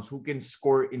rebounds? Who can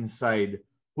score inside?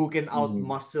 Who can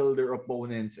out-muscle their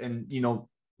opponents and,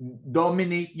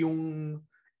 dominate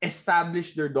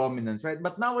establish their dominance, right?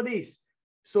 But nowadays,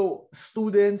 so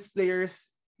students, players,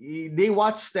 they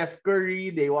watch Steph Curry,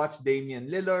 they watch Damian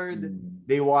Lillard,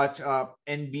 they watch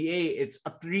NBA. It's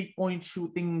a three-point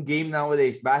shooting game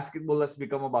nowadays. Basketball has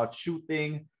become about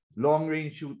shooting,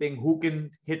 long-range shooting, who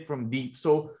can hit from deep.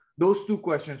 So those two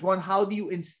questions. One, how do you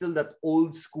instill that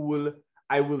old school,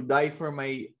 I will die for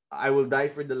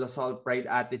the La Salle pride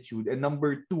attitude? And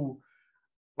number two,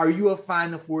 are you a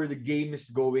fan of where the game is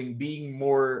going, being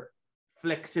more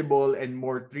flexible and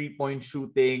more three-point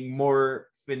shooting, more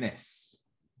finesse?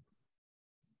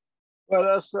 Well,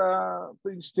 as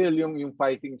to instill yung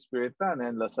fighting spirit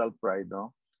and La Salle pride,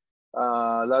 no?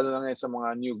 Lalo na ngayon sa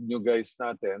mga new guys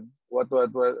natin, what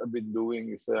I've been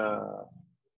doing is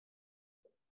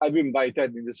I've been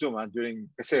invited in the Zoom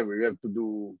during, kasi we have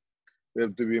to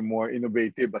be more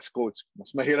innovative as coach.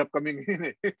 Mas mahirap kami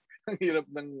ngayon eh. Ang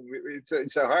hirap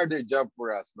it's a harder job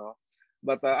for us, no?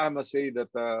 But I must say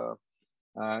that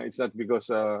it's not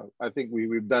because I think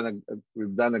we've done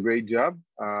a great job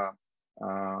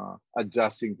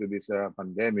adjusting to this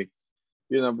pandemic,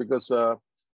 because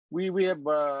we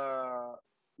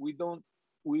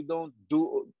don't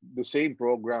do the same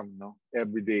program, no,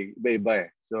 every day, iba-iba eh.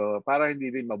 So para hindi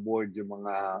rin ma-board yung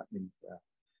mga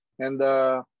and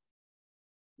of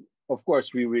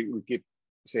course we keep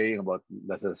saying about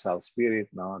the South spirit,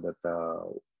 no, that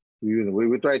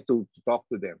we try to talk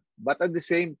to them, but at the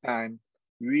same time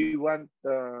we want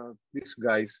these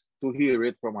guys to hear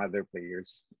it from other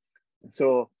players.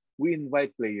 So we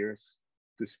invite players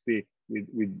to speak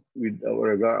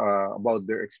about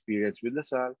their experience with La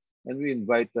Salle, and we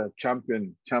invite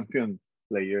champion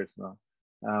players, no.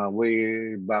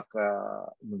 Way back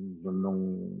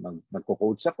nung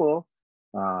nagko-coach ako,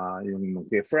 yung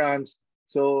kay France.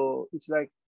 So it's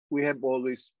like we have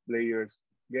always players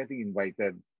getting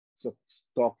invited. So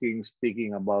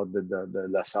speaking about the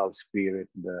La Salle spirit,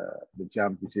 the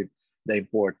championship, the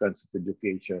importance of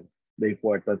education, the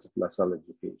importance of La Salle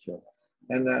education.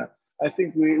 And I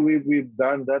think we've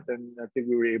done that, and I think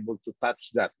we were able to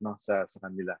touch that, no, sa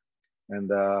kanila. And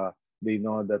they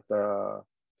know that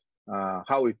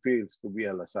how it feels to be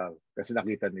a La Salle kasi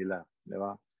nakita nila, di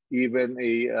ba? Even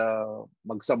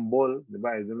Magsambol, di ba?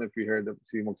 I don't know if you heard of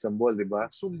si Magsambol, di ba?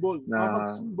 Magsumbol.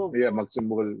 Magsumbol. Yeah,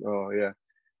 Magsambol. Oh, yeah.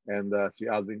 And si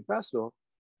Alvin Castro,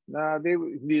 na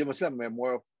hindi naman sila, may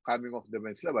more of coming off the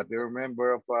bench sila, but they were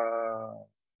member of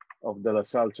the La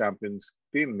Salle champions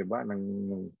team, di ba?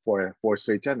 Ng four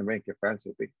straight yan, may kay France,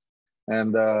 I think.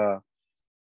 And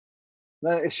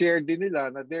na-share din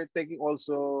nila na they're taking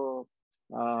also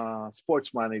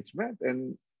sports management,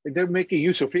 and they're making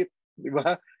use of it, di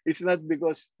ba? It's not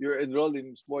because you're enrolled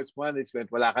in sports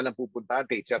management, wala ka nang pupuntahan,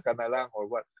 teacher ka na lang or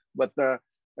what. But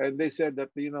and they said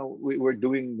that we're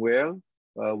doing well,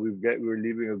 we're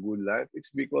living a good life.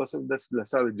 It's because of the La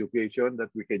Salle education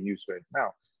that we can use right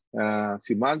now.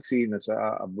 Si Magsi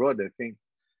nasa abroad, I think,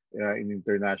 in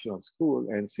international school,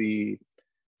 and si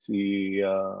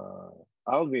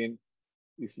Alvin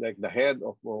is like the head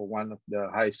of one of the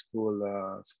high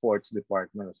school sports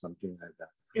department or something like that.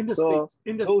 In the So States.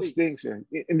 In the those States. things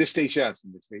in the States, yes,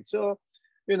 in the States. So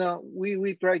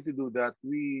we try to do that.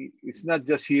 It's not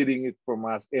just hearing it from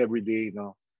us every day,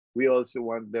 no. We also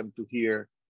want them to hear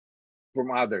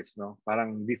from others, no.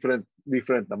 Parang different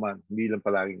naman, hindi lang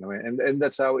palaging naman. And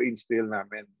that's how we instill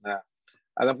namin na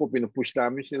alam po pinupush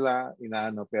namin sila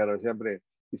inaano, pero siyempre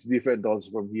it's different also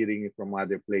from hearing it from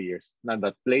other players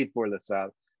that played for La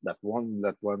Salle, that won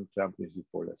championship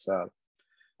for La Salle.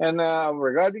 And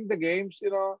regarding the games,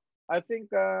 I think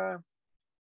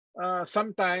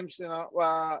sometimes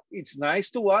it's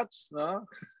nice to watch, no.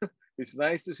 It's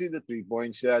nice to see the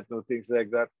 3-point shot, things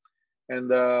like that. And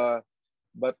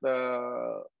but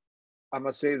I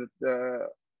must say that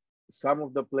some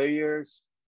of the players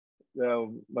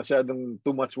masyadong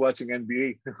too much watching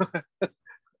NBA.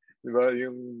 Diba?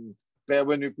 Kaya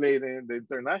when we play in the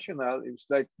international, it's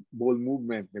like ball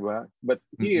movement, diba? But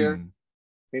here,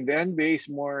 in the NBA, it's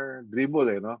more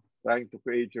dribble, no? Trying to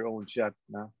create your own shot,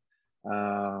 no?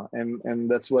 And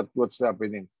that's what's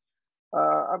happening.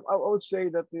 I would say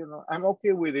that I'm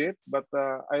okay with it, but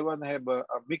I want to have a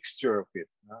mixture of it.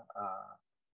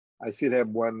 I still have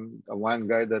one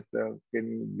guy that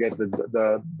can get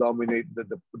the dominate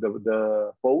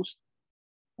the post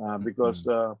because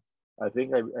I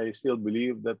think I still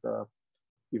believe that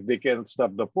if they can't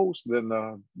stop the post, then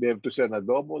they have to send a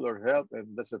double or help,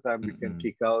 and that's the time we can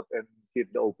kick out and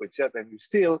hit the open shot, and we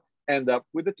still end up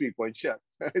with a 3-point shot.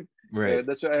 Right? Right.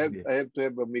 That's why I have to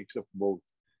have a mix of both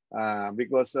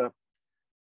because I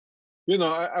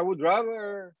would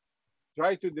rather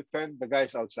try to defend the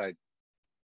guys outside,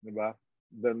 diba?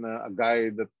 Than a guy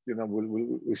that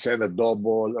will send a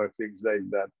double or things like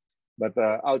that. But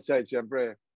outside,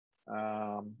 siyempre,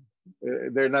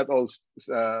 they're not all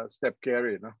step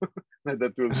carry, no?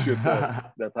 That will shoot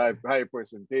that high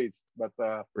percentage. But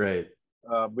right.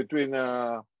 Between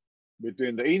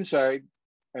the inside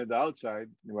and the outside,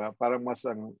 diba? Parang mas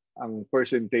ang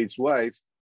percentage wise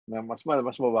na mas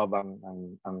mababang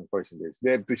ang percentage.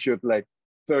 They have to shoot like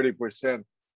 30%.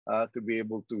 To be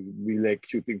able to be like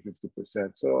shooting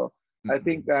 50%. So I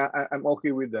think I'm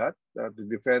okay with that. To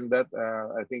defend that,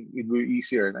 I think it will be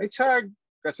easier. It's hard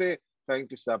kasi trying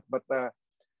to stop, but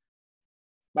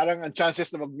parang ang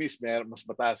chances na mag-miss mas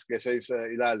mataas kaysa sa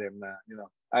ilalim na,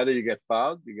 either you get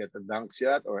fouled, you get a dunk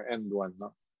shot, or end one.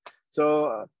 No?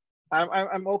 So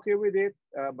I'm okay with it,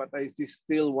 but I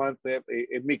still want to have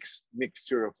a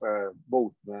mixture of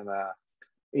both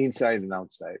inside and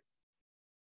outside.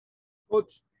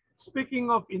 Coach, speaking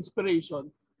of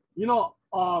inspiration,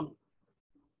 a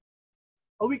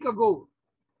week ago,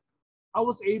 I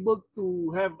was able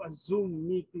to have a Zoom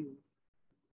meeting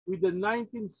with the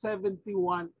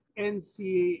 1971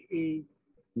 NCAA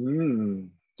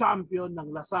champion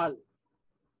ng La Salle.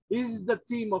 This is the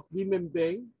team of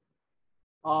Limembeng,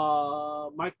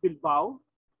 Mike Bilbao.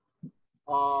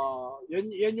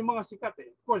 Yan yung mga sikat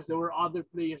eh. Of course, there were other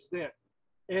players there.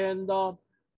 And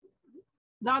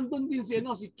nandun din si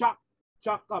Chuck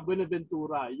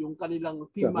Buenaventura, yung kanilang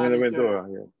team manager.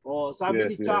 Yeah. Sabi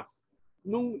ni Chuck,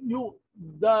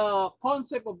 the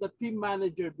concept of the team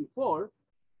manager before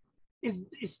is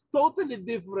totally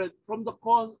different from the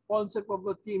concept of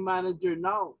the team manager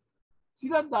now.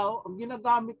 Sila daw, ang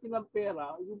ginagamit nilang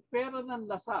pera, yung pera ng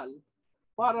La Salle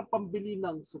para pambili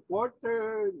ng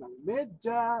supporter, ng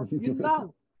medyas, yun lang.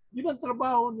 Yun ang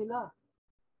trabaho nila.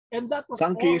 And that was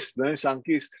Sankist, diba?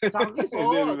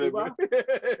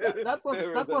 That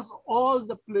was all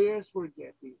the players were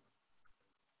getting.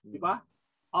 Diba?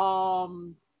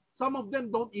 Some of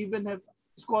them don't even have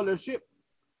scholarship.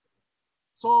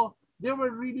 So they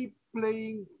were really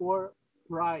playing for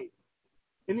pride.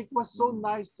 And it was so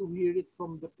nice to hear it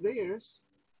from the players,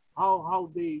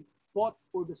 how they fought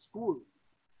for the school.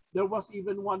 There was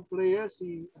even one player,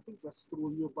 I think that's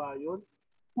Trulio ba yun,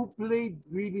 who played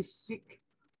really sick.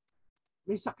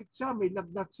 May sakit siya, may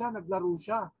lagnat siya, naglaro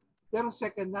siya. Pero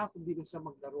second half, hindi na siya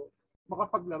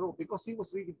makapaglaro because he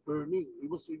was really burning. He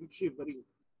was really shivering.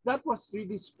 That was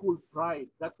really school pride.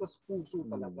 That was puso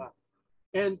talaga.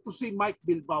 And to see Mike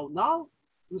Bilbao now,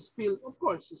 he's still, of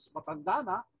course, he's matanda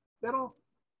na, pero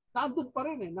nandun pa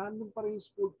rin yung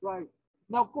school pride.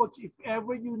 Now, Coach, if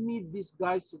ever you need these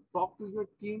guys to talk to your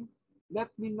team,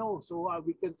 let me know so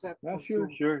we can set up. Sure.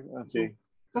 Okay.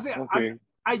 Kasi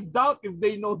I doubt if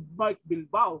they know Mike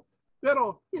Bilbao.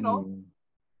 Pero, yung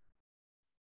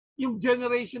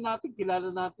generation natin,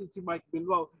 kilala natin si Mike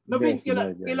Bilbao. Navin,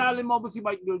 kilala mo ba si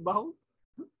Mike Bilbao?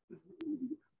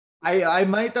 I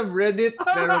might have read it,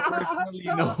 pero personally,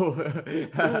 no.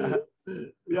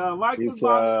 Yeah, Mike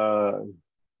Bilbao.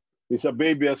 He's a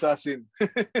baby assassin.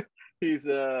 He's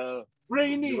a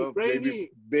brainy.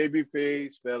 Baby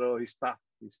face, pero he's tough.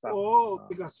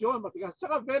 Tigas yun, matigas.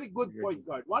 Saka very good point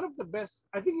guard. One of the best,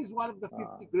 I think he's one of the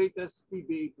 50 greatest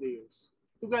PBA players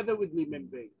together with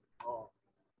Limembeng.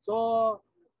 So,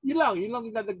 yun lang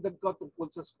iladagdag ko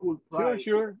tungkol sa school pride.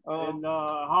 Sure. And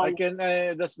how I can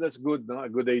that's good, no? A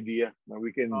good idea. We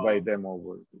can invite them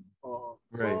over.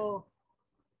 Right. So,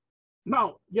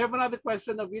 now, you have another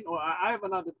question, Navin, or I have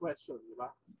another question, di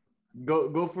ba?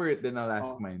 Go for it, then I'll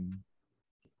ask mine.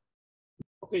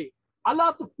 Okay. A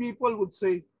lot of people would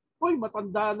say, "Oy,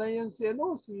 matanda na yan si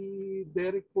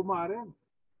Derek Pumaren."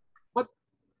 But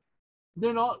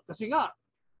kasi nga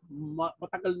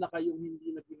matagal na kayong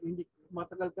hindi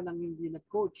matagal ka nang hindi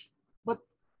nag-coach. But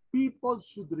people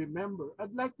should remember,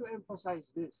 I'd like to emphasize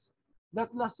this,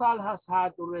 that La Salle has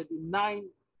had already 9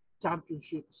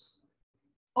 championships.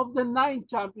 Of the 9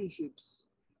 championships,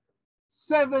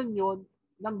 7 yon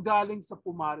nanggaling sa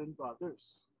Pumaren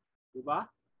Brothers. Diba?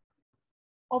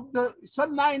 Sa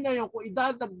 9 na yun, kung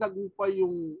idadagdag mo pa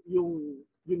yung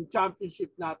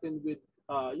championship natin with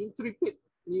yung Three-peat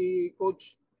ni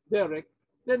Coach Derek,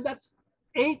 then that's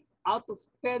 8 out of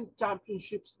 10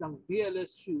 championships ng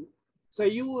DLSU sa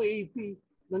UAP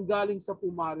nanggaling sa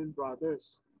Pumaren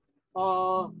Brothers.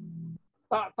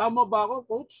 Tama ba ako,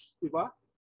 Coach? Diba?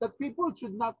 That people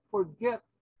should not forget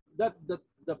that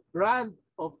the brand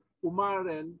of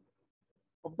Pumaren,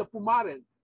 of the Pumaren,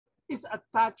 is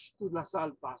attached to La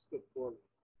Salle basketball.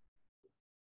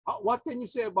 What can you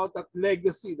say about that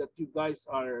legacy that you guys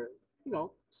are,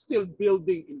 still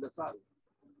building in La Salle?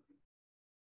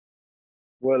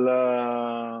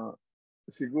 Well,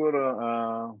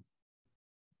 siguro,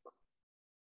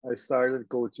 I started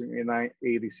coaching in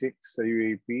 86 sa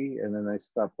UAP, and then I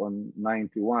stopped on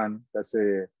 91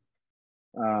 kasi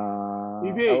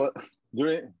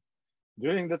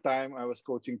during the time I was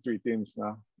coaching 3 teams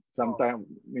na. Sometime,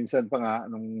 minsan pa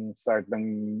nga, nung start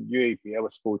ng UAP, I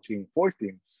was coaching 4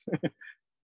 teams.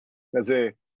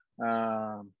 Kasi,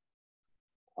 I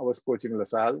was coaching La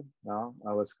Salle, no?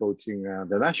 I was coaching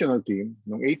the national team.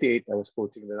 Nung 88, I was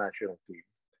coaching the national team.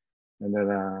 And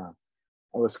then, I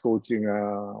was coaching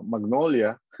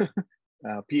Magnolia,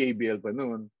 PABL pa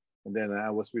noon. And then,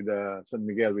 I was with San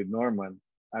Miguel with Norman.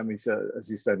 I'm his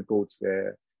assistant coach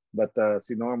there. But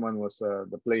si Norman was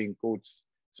the playing coach.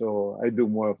 So I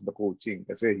do more of the coaching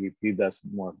kasi he does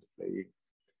more of the playing.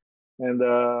 And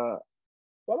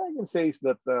what I can say is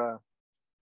that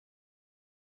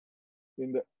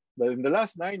in the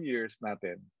last 9 years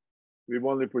natin, we've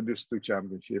only produced 2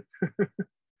 championships.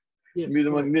 Yes, Hindi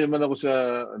naman ako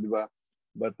sa, di ba?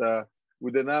 But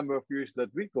with the number of years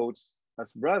that we coached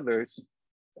as brothers,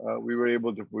 we were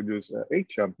able to produce 8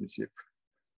 championships.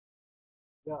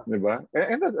 Yeah. Diba?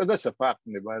 And that's a fact,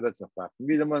 diba? That's a fact.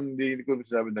 Hindi ko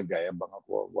sabi na gayabang ako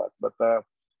or what. But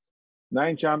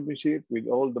 9 championship with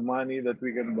all the money that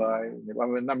we can buy. Diba?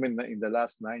 I mean, in the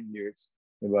last 9 years,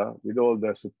 diba? With all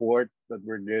the support that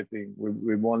we're getting,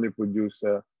 we've only produced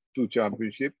 2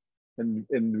 championship, and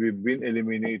we've been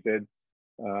eliminated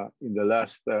in the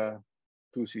last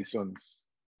 2 seasons.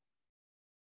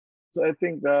 So I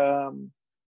think I'm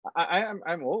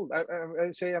old.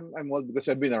 I say I'm old because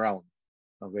I've been around.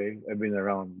 Okay, I've been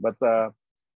around, but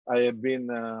I have been.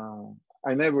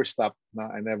 I never stopped.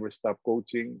 I never stopped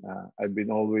coaching. I've been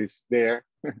always there.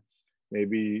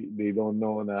 Maybe they don't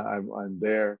know that I'm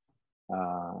there.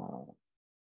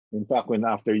 In fact, when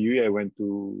after UE, I went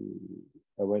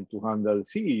to handle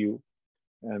CEU,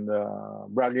 and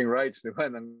bragging rights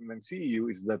ng CEU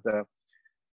is that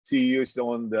CEU is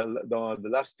the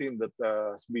last team that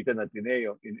has beaten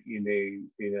Ateneo in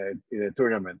a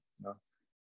tournament. No?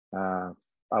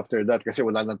 After that, kasi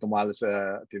wala nang tumalo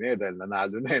sa Ateneo dahil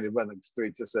nanalo na, di ba?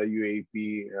 Nag-straight sa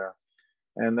UAP.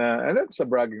 And that's a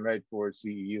bragging right for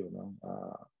CEU. No?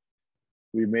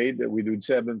 We did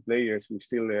 7 players. We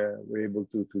still were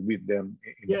able to beat them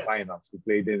in the finals. We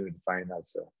played them in the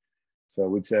finals.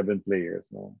 So with 7 players.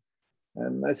 No?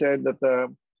 And I said that,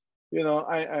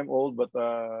 I'm old, but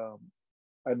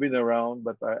I've been around,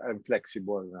 but I'm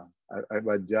flexible now. I've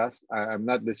adjust. I'm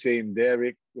not the same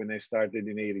Derek when I started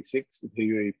in 86 at the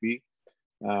UAP.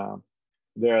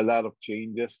 There are a lot of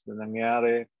changes na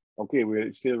nangyari. Okay,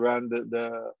 we still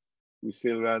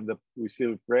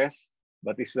press,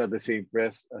 but it's not the same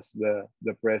press as the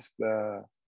press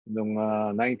nung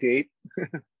 98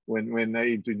 when I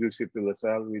introduced it to La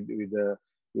Salle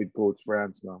with Coach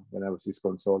Franz, no, when I was his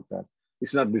consultant.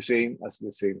 It's not the same as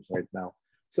the same right now.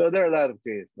 So there are a lot of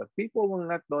things, but people will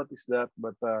not notice that.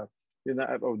 But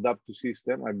I've adapted to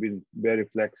system. I've been very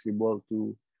flexible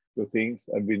to things.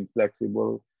 I've been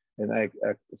flexible, and I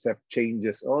accept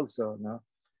changes also. No,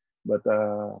 but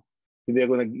hindi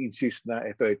ako nag-insist na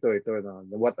ito. No,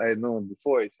 what I know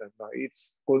before is that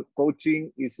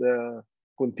coaching is a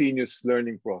continuous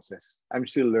learning process. I'm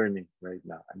still learning right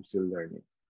now. I'm still learning,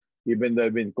 even though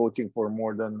I've been coaching for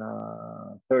more than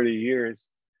 30 years.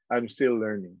 I'm still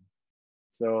learning.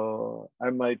 So I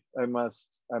might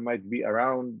be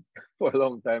around for a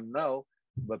long time now,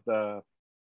 but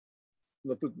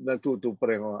natuto pa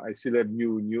rin ako. I still have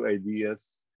new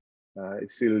ideas.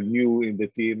 It's still new in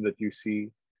the team that you see.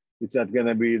 It's not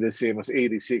gonna be the same as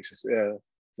 86 sa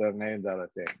ngayon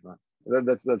darating.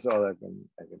 That's all I can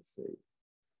say.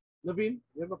 Naveen,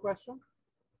 you have a question?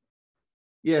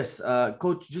 Yes,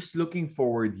 Coach, just looking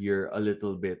forward here a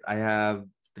little bit. I have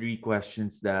three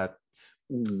questions that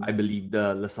Mm. I believe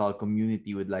the La Salle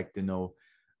community would like to know.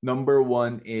 Number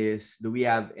one is, do we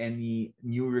have any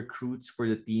new recruits for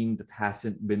the team that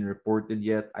hasn't been reported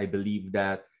yet? I believe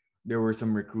that there were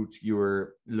some recruits you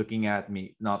were looking at,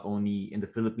 me not only in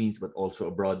the Philippines but also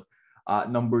abroad.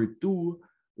 Number two,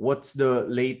 what's the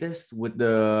latest with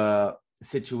the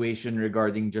situation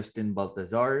regarding Justin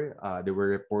Baltazar? There were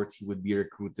reports he would be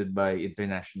recruited by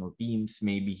international teams.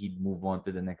 Maybe he'd move on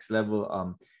to the next level.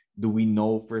 Do we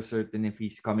know for certain if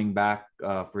he's coming back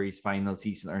for his final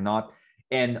season or not?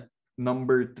 And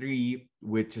number three,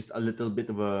 which is a little bit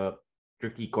of a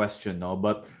tricky question, no,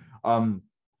 but um,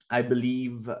 I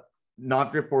believe,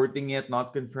 not reporting yet,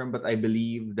 not confirmed, but I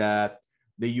believe that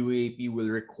the UAP will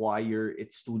require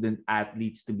its student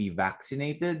athletes to be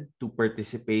vaccinated to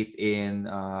participate in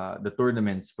the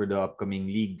tournaments for the upcoming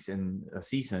leagues and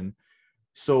season.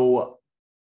 So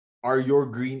are your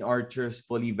Green Archers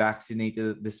fully vaccinated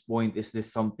at this point? Is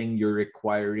this something you're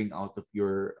requiring out of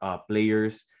your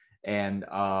players? And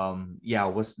yeah,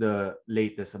 what's the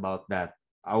latest about that?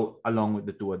 Along with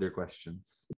the two other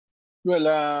questions.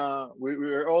 Well,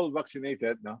 we are all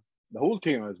vaccinated. No, the whole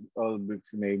team has all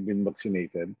been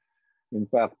vaccinated. In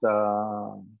fact,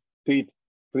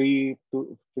 three,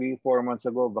 4 months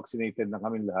ago, vaccinated na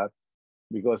kami lahat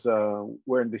because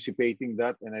we're anticipating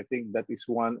that, and I think that is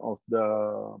one of the,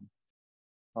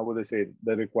 how would I say it,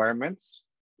 the requirements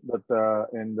that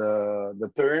and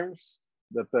the terms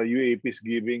that the UAP is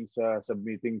giving sa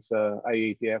submitting sa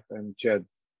IATF and CHED,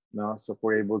 no, so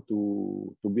we're able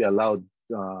to be allowed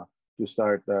to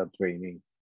start training.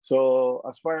 So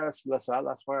as far as La Salle,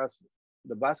 as far as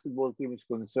the basketball team is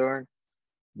concerned,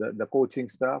 the coaching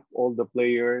staff, all the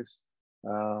players,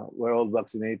 were all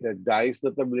vaccinated. Guys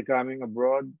that are becoming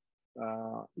abroad,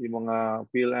 yung mga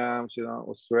Philams,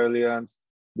 Australians,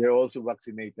 they're also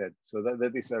vaccinated. So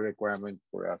that is a requirement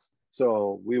for us.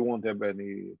 So we won't have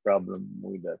any problem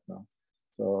with that. No?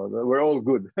 So we're all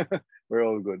good. We're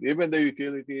all good. Even the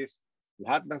utilities,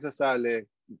 lahat ng sasali,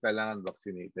 kailangan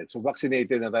vaccinated. So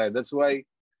vaccinated na tayo. That's why,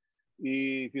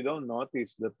 if you don't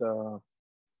notice that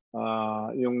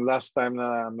yung last time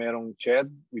na merong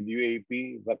CHED with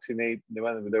UAP, vaccinate, di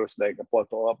ba? There was like a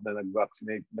photo op na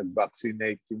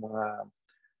nag-vaccinate yung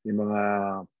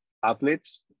mga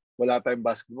athletes. Wala tayong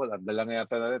basketball. At dala nga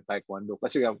yata natin taekwondo.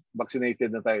 Kasi nga,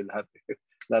 vaccinated na tayo lahat.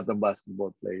 Lahat ng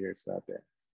basketball players natin.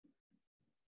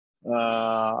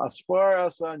 As far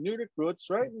as new recruits,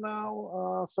 right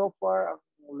now, so far, ang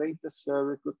latest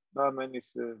recruit namin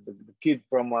is the kid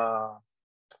from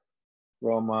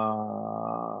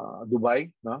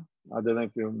Dubai, no? I don't know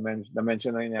if you mentioned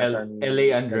na yata ni LA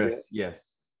Andres,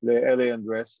 yes. LA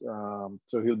Andres.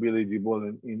 So he'll be eligible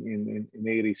in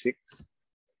 86.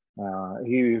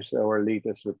 He is our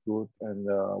latest recruit, and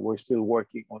we're still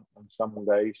working on some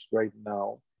guys right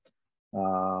now.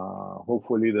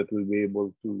 Hopefully that we'll be able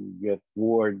to get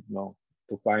word, to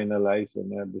finalize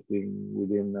and everything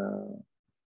within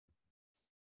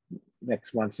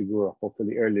next month siguro,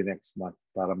 hopefully early next month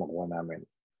para makuha namin.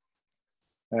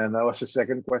 And that was the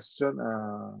second question.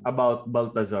 About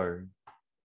Baltazar.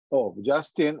 Oh,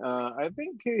 Justin, I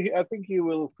think he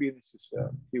will finish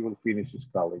his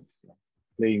college,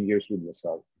 playing years with La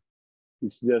Salle.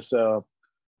 It's just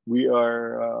we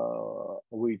are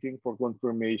waiting for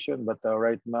confirmation, but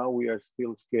right now we are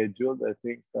still scheduled, I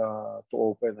think, to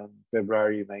open on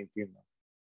February 19th,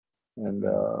 and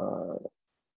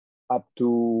up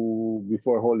to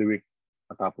before Holy Week,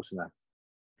 matapos na.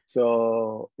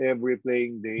 So every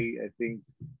playing day, I think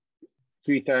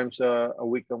 3 times a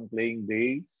week ang playing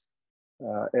days.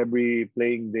 Every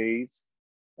playing days,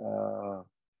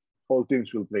 all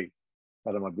teams will play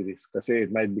para mabilis. Kasi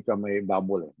it might become a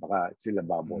bubble. Baka sila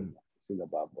bubble. Sila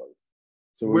bubble.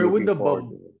 So where would the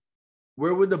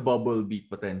bubble be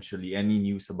potentially? Any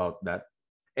news about that?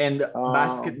 And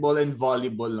basketball and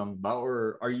volleyball lang ba?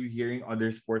 Or are you hearing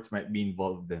other sports might be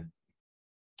involved then?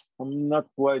 I'm not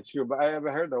quite sure, but I have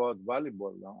heard about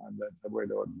volleyball. No? I've heard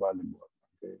about volleyball.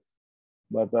 Okay.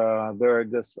 But there are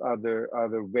just other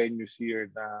venues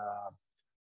here na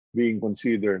being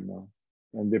considered, no?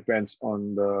 And depends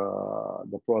on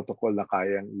the protocol na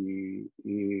kayang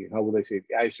how would I say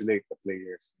it, isolate the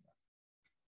players.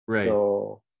 Right.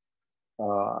 So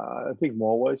I think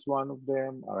MOA is one of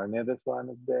them, Araneda is one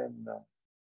of them,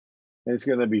 and it's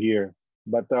gonna be here.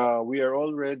 But we are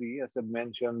all ready, as I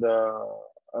mentioned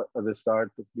at the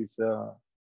start of this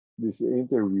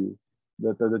interview,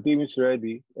 that the team is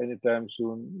ready anytime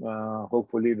soon.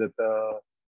 Hopefully that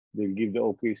they'll give the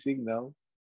okay signal.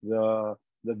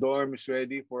 The dorm is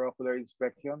ready for ocular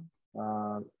inspection.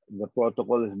 The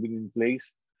protocol has been in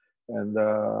place, and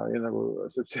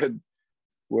as I said,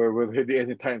 we're ready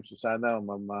anytime. So sana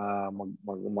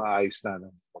maayos na.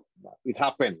 It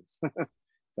happens.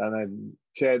 Sana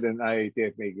Ched and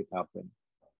IATF make it happen.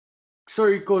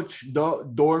 Sorry, Coach, the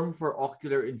dorm for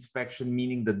ocular inspection,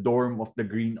 meaning the dorm of the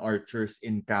Green Archers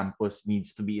in campus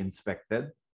needs to be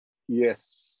inspected?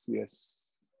 Yes.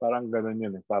 Parang ganun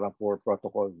yun eh. Parang for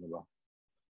protocol, di ba?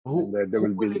 Who, And there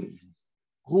who, will will, be...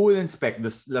 who will inspect?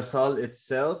 The La Salle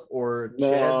itself or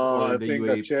No, CHED or I the think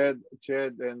UAP?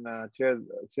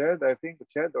 Ched, I think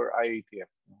Ched or IATF.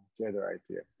 Ched or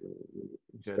IATF will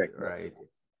inspect that. Right.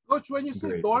 Coach, when you say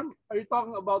Great. dorm, are you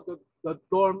talking about the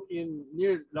dorm in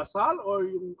near La Salle or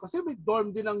yung kasi may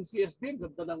dorm din ng CSB, ang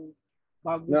ganda ng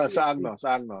bagong No, CSB.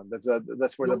 sa Agno.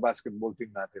 That's for the basketball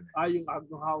team natin. Yung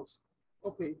Agno House.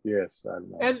 Okay. Yes,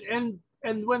 Agno.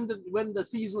 And when the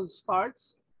season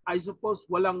starts, I suppose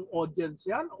walang audience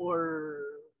yan or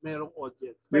merong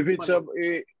audience? If it's I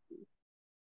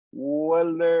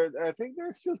think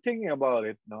they're still thinking about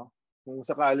it, no? Kung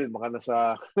sakali, baka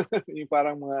nasa, yung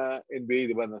parang mga NBA,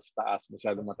 di ba, nasa taas,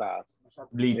 masyadong mataas.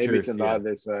 Bleachers, maybe it's on the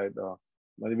other side,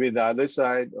 maybe the other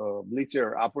side, or bleacher,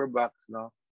 or upper box,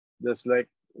 no? Just like,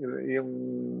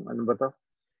 yung, ano ba to?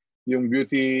 Yung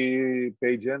beauty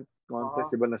pageant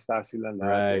contest, di ba, nasa sila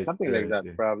lahat. Right, Something like that,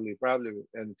 probably,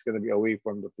 and it's gonna be away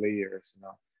from the players, you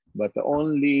know? But the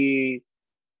only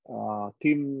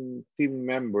team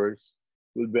members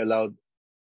will be allowed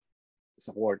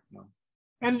sa court, no?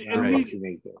 And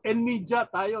vaccinated. And media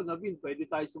tayo, Navin, pwede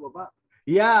tayo sumaba.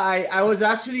 Yeah, I was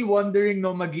actually wondering,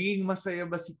 no, magiging masaya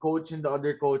ba si coach and the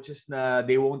other coaches na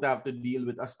they won't have to deal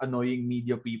with us annoying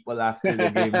media people after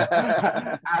the game.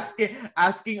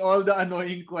 asking all the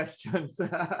annoying questions.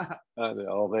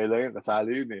 Okay lang yun.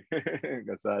 Kasali yun eh.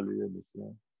 Kasali yun. It's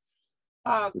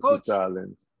Coach, a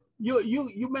challenge.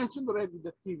 You mentioned already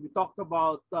the team. You talked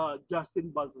about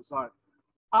Justin Balthazar.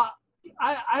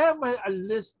 I have a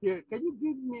list here. Can you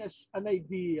give me an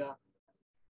idea?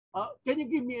 Can you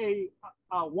give me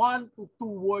a 1 to 2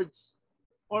 words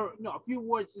or no, a few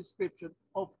words description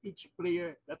of each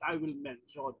player that I will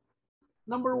mention?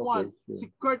 Number one, sure.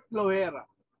 si Kurt Loera.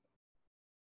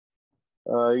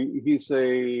 He's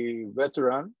a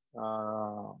veteran.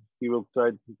 He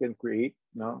can create.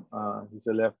 No, he's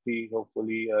a lefty.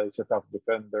 Hopefully, he's a tough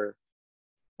defender.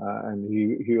 And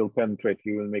he will penetrate.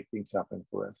 He will make things happen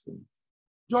for us.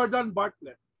 Jordan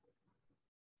Bartlett.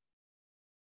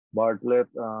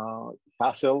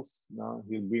 Hassles. No,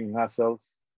 he'll bring hassle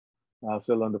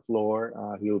on the floor.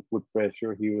 He'll put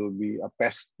pressure. He will be a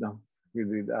pest. No,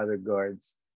 with the other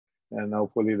guards, and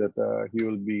hopefully that he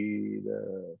will be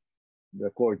the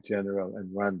court general and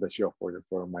run the show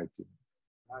for my team.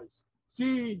 Nice.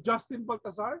 See Justin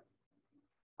Balthazar.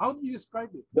 How do you describe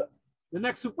it? The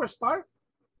next superstar?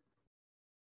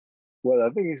 Well,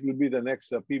 I think he will be the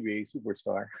next PBA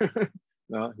superstar.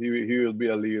 No, he will be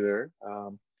a leader.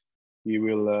 He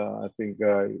will. I think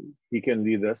he can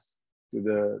lead us to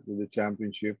the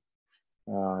championship.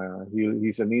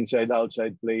 He's an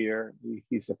inside-outside player.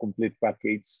 He's a complete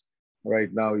package.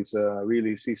 Right now, he's a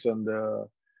really seasoned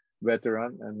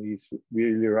veteran, and he's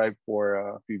really ripe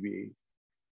for PBA.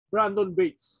 Brandon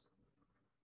Bates.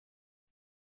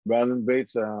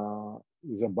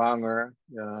 He's a banger.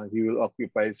 He will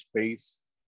occupy space.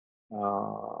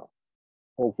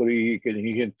 Hopefully, he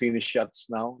can finish shots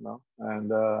now, no? And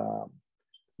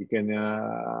he can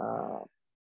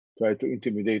try to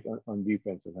intimidate on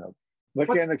defense and help. But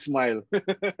can smile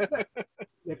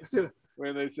Yeah, kasi,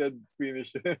 when I said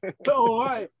finish. Oo,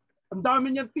 ang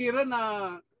dami niyang tira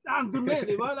na nandun na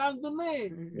di ba? Nandun na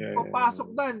Papasok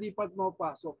na, hindi pa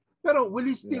mapasok. Pero will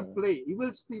he still play? He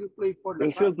will still play for the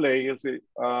He'll still play. He'll see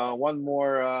one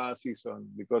more season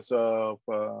because of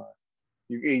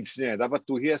yung age niya. Dapat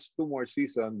he has 2 more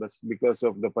seasons, but because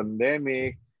of the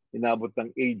pandemic, inabot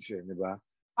ng age, di ba?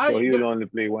 So he will only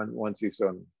play one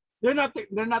season. They're not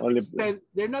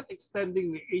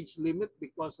extending the age limit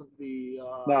because of the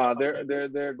no,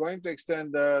 they're going to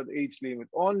extend the age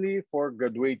limit only for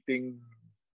graduating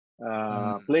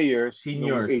players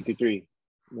seniors. 83.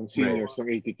 Yung seniors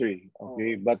ng 83.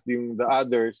 Okay, but yung the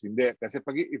others hindi kasi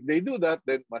if they do that,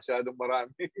 then masyadong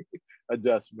marami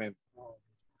adjustment.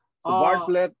 So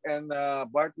Bartlett and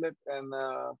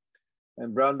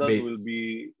Brandon Bates will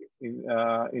be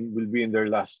in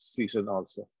their last season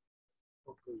also.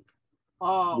 Okay.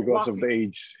 Because of the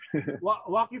age.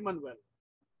 Waki Manuel.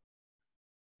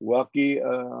 Waki,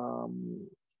 I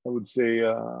would say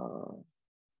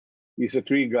he's a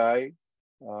 3 guy.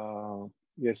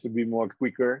 He has to be more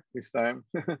quicker this time.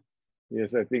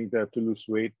 Yes, I think that to lose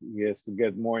weight, he has to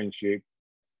get more in shape.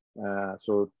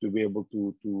 So to be able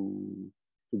to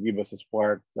give us a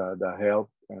spark, the help,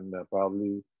 and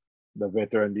probably the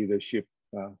veteran leadership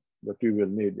that we will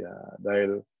need.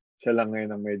 Dahil siya lang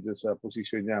ngayon ang medyo sa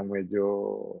position niya,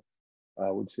 medyo,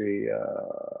 I would say,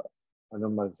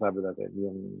 anong masasabi natin,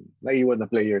 yung naiwan na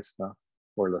players na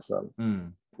for La Salle.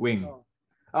 Wing.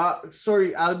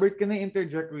 Sorry, Albert, can I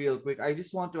interject real quick? I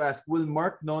just want to ask, will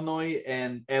Mark Nonoy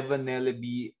and Evan Nele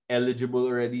be eligible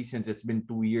already since it's been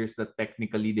 2 years that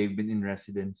technically they've been in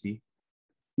residency?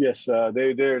 Yes,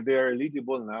 they're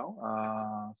eligible now.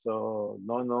 So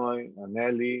Nonoy,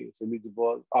 Nelly is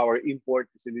eligible. Our import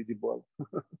is eligible.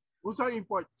 Who's our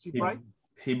import? Si Bright?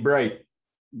 Si Bright.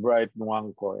 Bright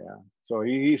Nwangko, yeah. So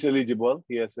he's eligible.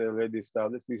 He has already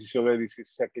established. This is already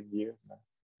his second year.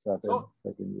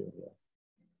 Second year, yeah.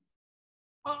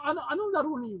 Anong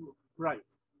laro ni Bright?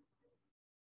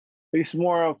 He's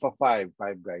more of a five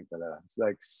guy talaga. It's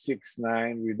like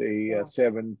 6'9" with a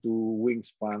 7'2"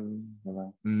 wingspan. You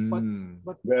know.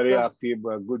 But very active,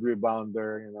 good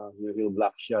rebounder. You know, he'll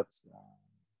block shots.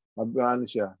 Ano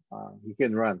siya? He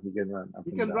can run. He can run.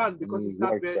 He can run because he's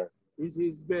not very.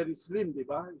 He's very slim,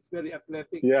 diba? He's very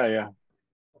athletic. Yeah.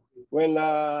 Okay. Well,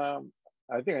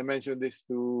 I think I mentioned this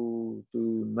to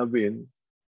Navin.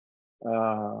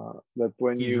 That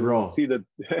when see that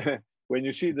when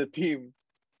you see the team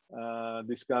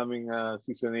this coming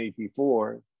season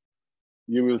 84,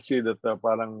 you will see that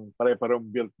parang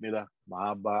pare-parang built nila,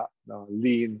 mahaba, no,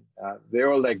 lean.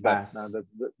 They're all like that.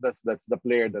 That's the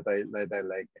player that I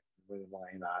like. Yung mga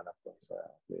hinahanap ko sa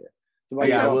player. So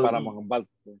para mga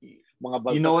Baltasar.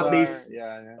 You know what they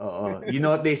yeah. You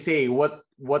know what they say, what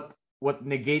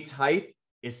negates height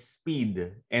is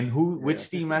speed. And which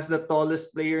team has the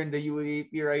tallest player in the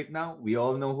UAP right now? We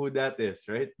all know who that is,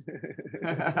 right?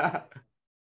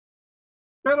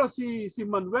 Pero si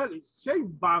Manuel, siya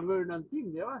yung banger ng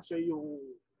team, di ba? Siya yung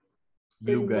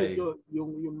blue guy. Tough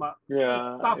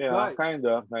guy.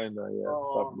 Kinda, yeah,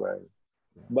 tough guy.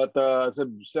 But as I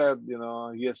said, you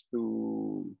know, he has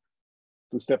to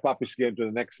step up his game to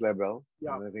the next level.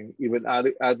 Yeah. And I think even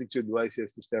attitude-wise, he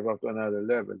has to step up to another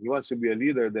level. He wants to be a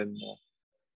leader, then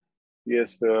he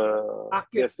has to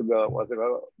go,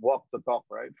 walk the talk,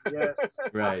 right? Yes.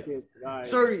 Right.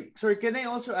 Sorry, can I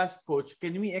also ask, Coach,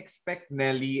 can we expect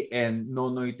Nelly and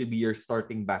Nonoy to be your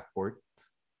starting backcourt?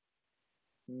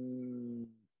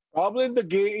 Probably in the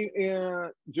game,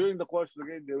 during the course of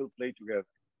the game, they will play together.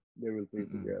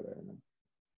 Together.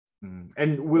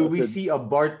 And will we see a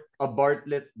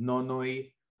Bartlett,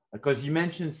 Nonoy? Because you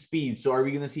mentioned speed, so are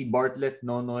we gonna see Bartlett,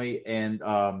 Nonoy, and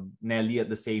Nelly at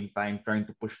the same time trying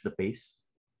to push the pace?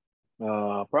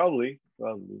 Probably.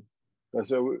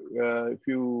 Because if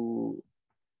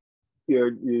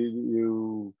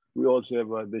we also have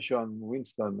Deshaun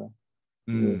Winston.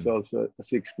 He's also a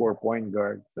 6'4" point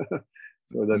guard,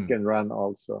 so that can run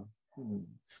also.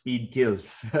 Speed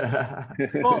kills.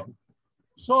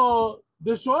 So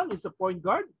Deshaun is a point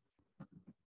guard?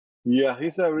 Yeah,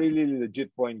 he's a really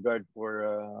legit point guard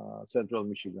for Central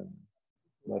Michigan.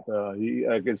 But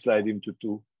I can slide him to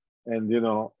 2, and you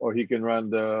know, or he can run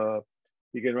the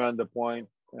point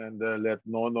and let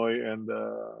Nonoy and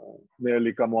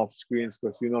Nelly come off screens,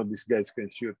 because you know these guys can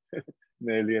shoot.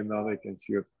 Nelly and Nonoy can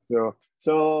shoot.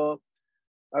 So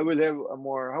I will have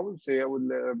more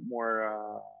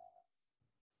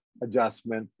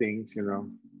adjustment things, you know,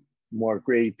 more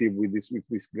creative with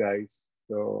these guys.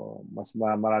 So mas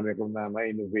marami akong na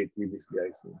ma-innovate with these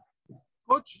guys.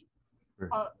 Coach,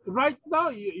 right now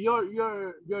your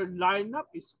lineup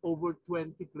is over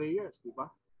 20 players, di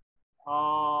ba?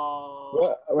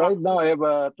 Well, right now I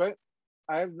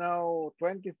have now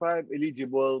 25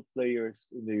 eligible players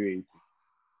in the UAP.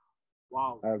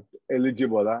 Wow.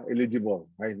 Eligible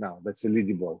right now. That's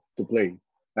eligible to play.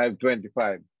 I have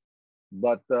 25,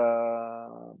 but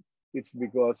it's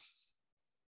because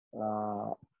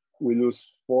we lose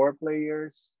 4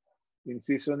 players in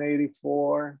season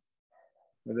 84,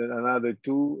 and then another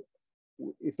 2.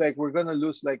 It's like we're gonna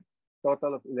lose like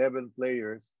total of 11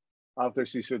 players after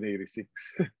season 86.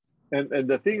 and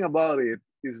the thing about it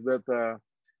is that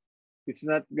it's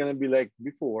not gonna be like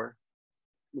before.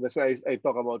 That's why I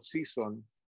talk about season.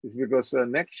 It's because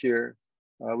next year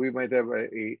we might have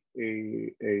a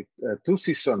 2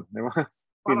 season in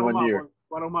 1 year.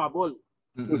 Parang mabol.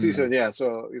 2 season, yeah.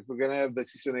 So if we're gonna have the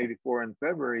season 84 in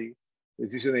February, the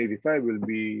season 85 will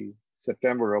be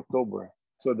September, October.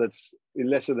 So that's in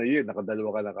less than a year,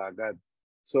 nakadalawa ka na kaagad.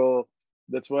 So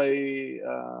that's why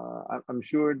I'm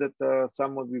sure that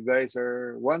some of you guys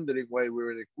are wondering why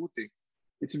we're recruiting.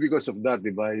 It's because of that, di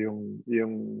ba? Yung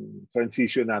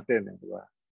transition natin, di ba?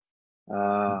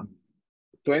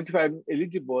 25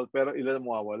 eligible, pero ilan ang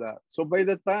mawawala. So by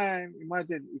the time,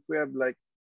 imagine if we have like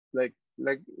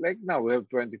now we have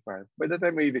 25. By the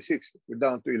time 86, we're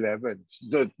down to 11.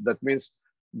 So that means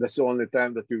that's the only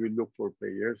time that we will look for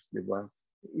players, di ba?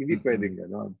 Hindi pwedeng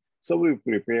ganon. So we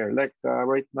prepare. Like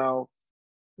right now,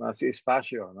 si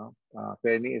Estacio, no?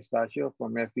 Penny Estacio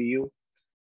from FEU.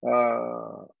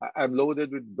 I'm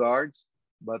loaded with guards,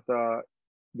 but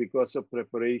because of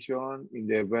preparation in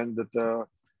the event that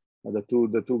the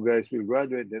two guys will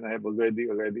graduate, then I have already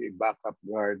a backup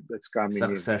guard that's coming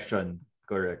Succession. in.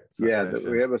 Correct. Yeah,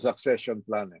 Succession. we have a succession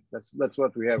plan. That's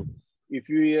what we have. If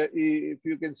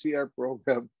you can see our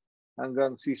program,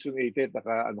 hanggang season 8,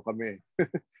 ano kami,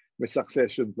 may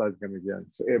succession plan kami diyan.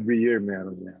 So every year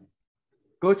meron yan.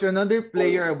 Coach, another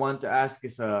player I want to ask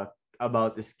is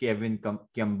about is Kevin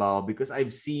Kiambao, because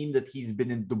I've seen that he's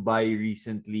been in Dubai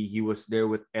recently. He was there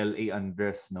with LA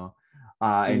Andres, no?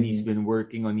 And he's been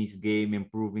working on his game,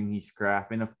 improving his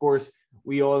craft. And of course,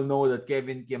 we all know that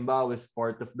Kevin Kiambao is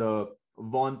part of the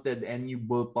vaunted NU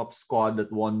Bullpup squad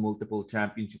that won multiple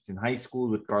championships in high school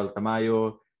with Carl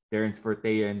Tamayo, Terence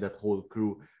Fortea, and that whole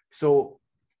crew. So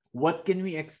what can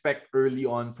we expect early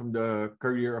on from the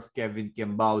career of Kevin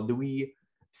Kiambao? Do we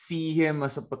see him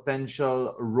as a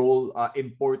potential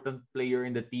important player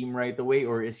in the team right away,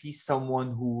 or is he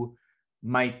someone who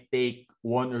might take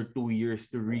 1 or 2 years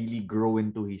to really grow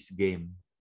into his game?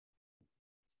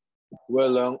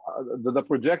 Well, the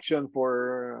projection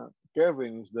for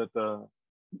Kevin is that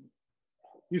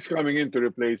he's coming in to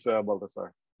replace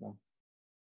Baltasar.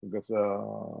 Because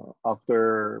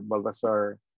after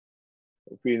Baltasar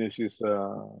finishes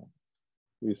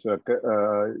his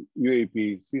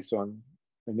UAP season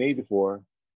in 84,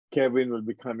 Kevin will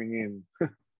be coming in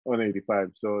on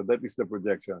 85. So that is the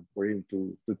projection for him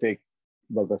to take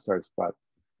Baltasar's spot.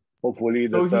 Hopefully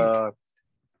that...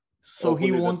 So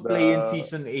he won't play in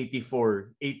season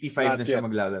 84. 85 na siya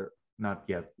maglalaro. Not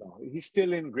yet. No, he's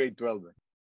still in grade 12.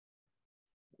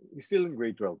 He's still in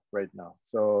grade 12 right now.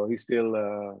 So he's still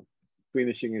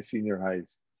finishing his senior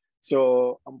highs.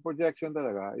 So ang projection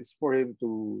talaga is for him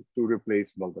to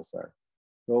replace Baltasar.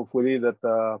 So hopefully that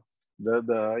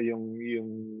yung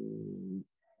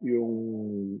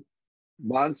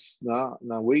months na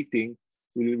waiting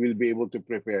will be able to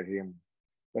prepare him.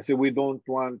 Kasi we don't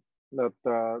want that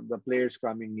the players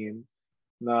coming in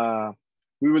na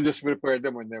we will just prepare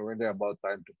them when they're about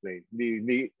time to play.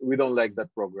 We don't like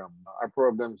that program. Our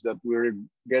program is that we're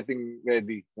getting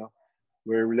ready. No?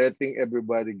 We're letting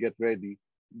everybody get ready.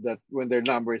 That when their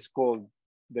number is called,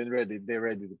 then they're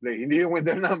ready to play. Hindi yung when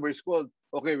their number is called,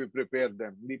 okay, we prepare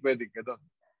them. Hindi pwedeng ganun.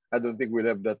 I don't think we'll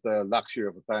have that luxury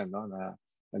of time, no, na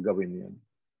gawin yan.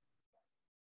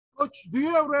 Coach, do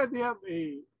you already have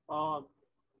a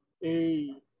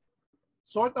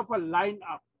sort of a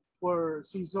lineup for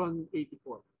season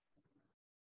 84?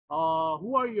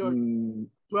 Who are your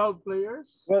 12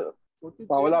 players? Well,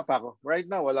 wala pa ako. Right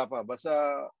now, wala pa.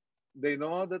 Basta they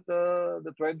know that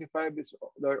the 25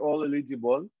 they're all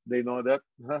eligible. They know that.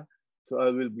 So I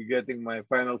will be getting my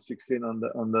final 16 on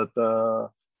the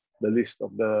list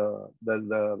of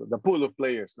the pool of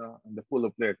players. No? And the pool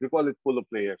of players. We call it pool of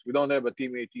players. We don't have a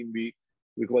team A, team B.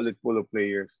 We call it pool of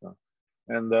players. No?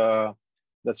 And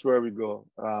that's where we go.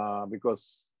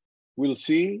 Because we'll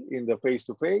see in the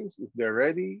face-to-face if they're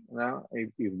ready. No?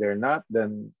 If they're not,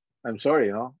 then I'm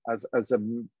sorry. No? As I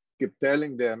keep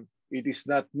telling them, it is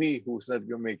not me who's not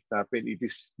going to make it happen. It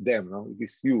is them. No? It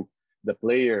is you, the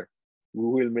player,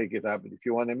 who will make it happen. If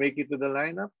you want to make it to the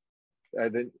lineup,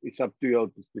 then it's up to you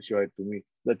to show it to me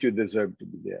that you deserve to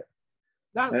be there.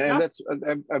 I'm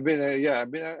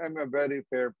a very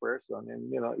fair person,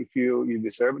 and if you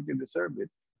deserve it, you deserve it.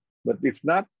 But if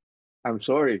not, I'm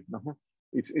sorry. No,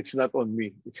 it's not on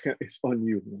me. It's on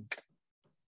you.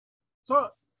 So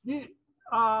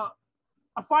a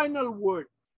final word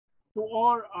to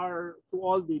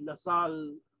all the La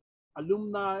Salle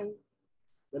alumni,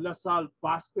 the La Salle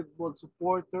basketball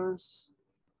supporters,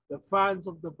 the fans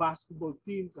of the basketball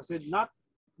team, kasi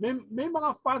may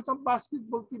mga fans ng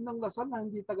basketball team ng La Salle na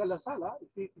hindi taga La Salle,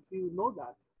 if you know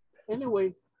that.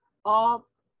 Anyway,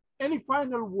 any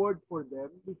final word for them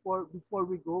before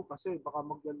we go, kasi baka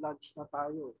mag-lunch na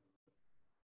tayo.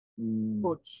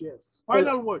 Coach, yes.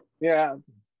 Final word. Yeah.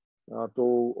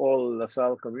 To all La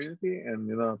Salle community and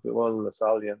to all La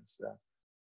Sallians.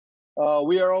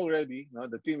 We are all ready.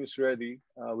 The team is ready.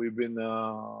 We've been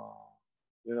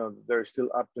there's still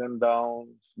ups and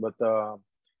downs, but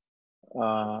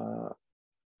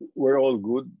we're all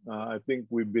good. I think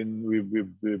we've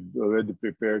already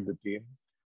prepared the team,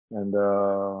 and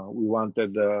we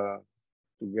wanted to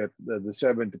get the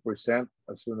 70%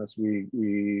 as soon as we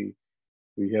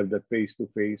we have that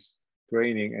face-to-face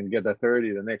training and get a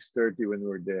 30, the next 30 when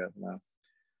we're there.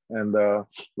 And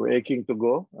we're aching to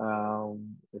go.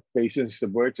 Patience is a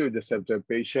virtue. Just have to have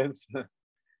patience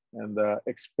and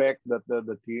expect that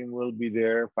the team will be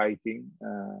there fighting.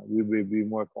 We will be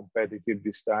more competitive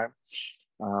this time.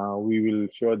 We will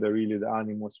show the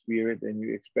Animo spirit, and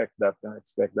you expect that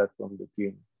from the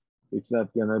team. It's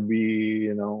not gonna be,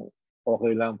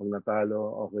 okay lang pag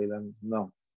natalo, okay lang.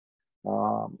 No.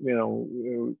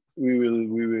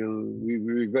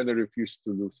 We're gonna refuse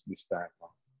to lose this time.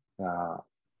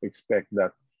 Expect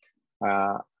that.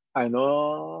 I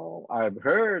know I've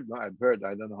heard, I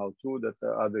don't know how true, that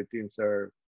the other teams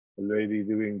are already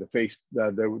doing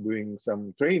they're doing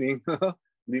some training,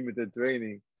 limited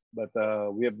training, but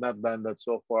we have not done that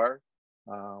so far.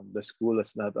 The school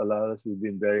has not allowed us. We've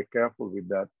been very careful with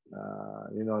that.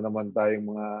 Naman tayong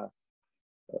mga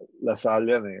La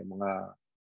Salle yan mga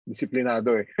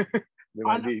disiplinado eh. Di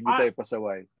ba? Hindi tayo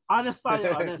pasaway. Honest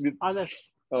tayo, honest.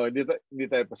 Hindi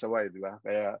tayo pasaway, di ba?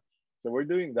 Kaya, so we're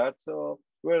doing that. So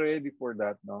we're ready for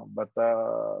that, no? But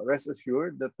rest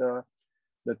assured that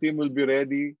the team will be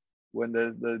ready when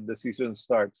the season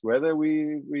starts. Whether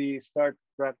we start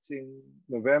practicing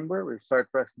November, we start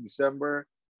practicing December,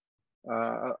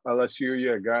 I'll assure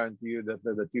you, I guarantee you that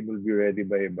the team will be ready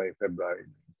by February.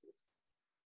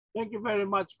 Thank you very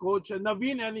much, Coach. And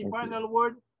Naveen, any final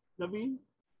word? Naveen?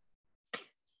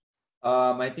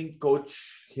 I think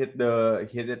Coach hit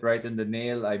it right on the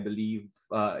nail. I believe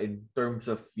in terms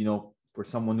of, for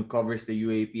someone who covers the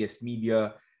UAPS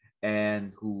media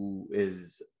and who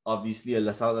is obviously a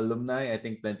La Salle alumni, I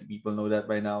think plenty of people know that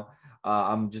by now.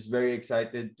 I'm just very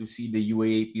excited to see the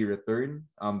UAAP return.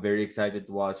 I'm very excited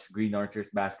to watch Green Archers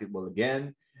basketball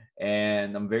again.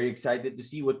 And I'm very excited to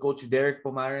see what Coach Derek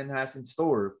Pumaren has in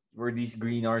store for these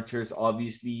Green Archers.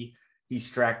 Obviously, his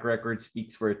track record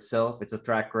speaks for itself. It's a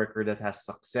track record that has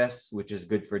success, which is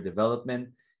good for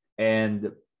development.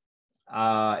 And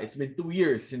it's been 2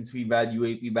 years since we've had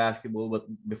UAP basketball, but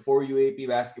before UAP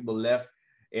basketball left,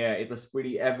 it was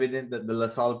pretty evident that the La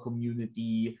Salle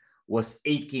community was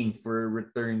aching for a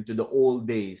return to the old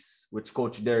days, which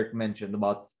Coach Derek mentioned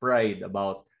about pride,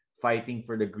 about fighting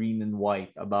for the green and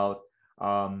white, about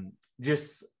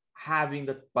just having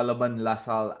that Palaban La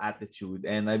Salle attitude.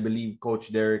 And I believe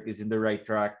Coach Derek is in the right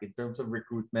track in terms of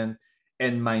recruitment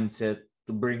and mindset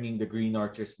to bringing the Green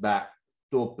Archers back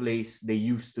to a place they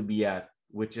used to be at,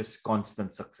 which is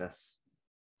constant success.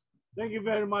 Thank you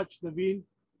very much, Naveen.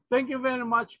 Thank you very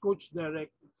much, Coach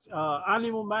Derek.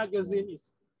 Animo Magazine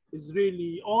is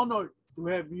really honored to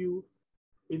have you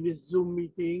in this Zoom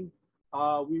meeting.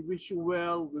 We wish you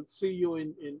well. We'll see you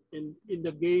in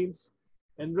the games.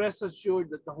 And rest assured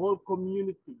that the whole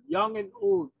community, young and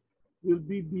old, will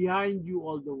be behind you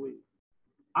all the way.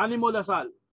 Animo La Salle.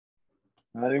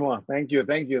 Animo, thank you.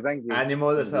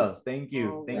 Animo La Salle, thank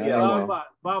you. Okay. Thank you, Albert.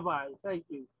 Bye-bye. Thank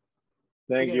you.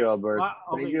 Thank you, Albert.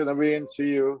 Okay. Thank you, Naveen.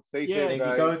 See you. Stay safe, Thank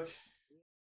guys.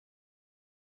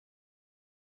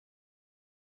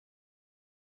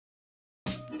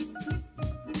 you, Coach.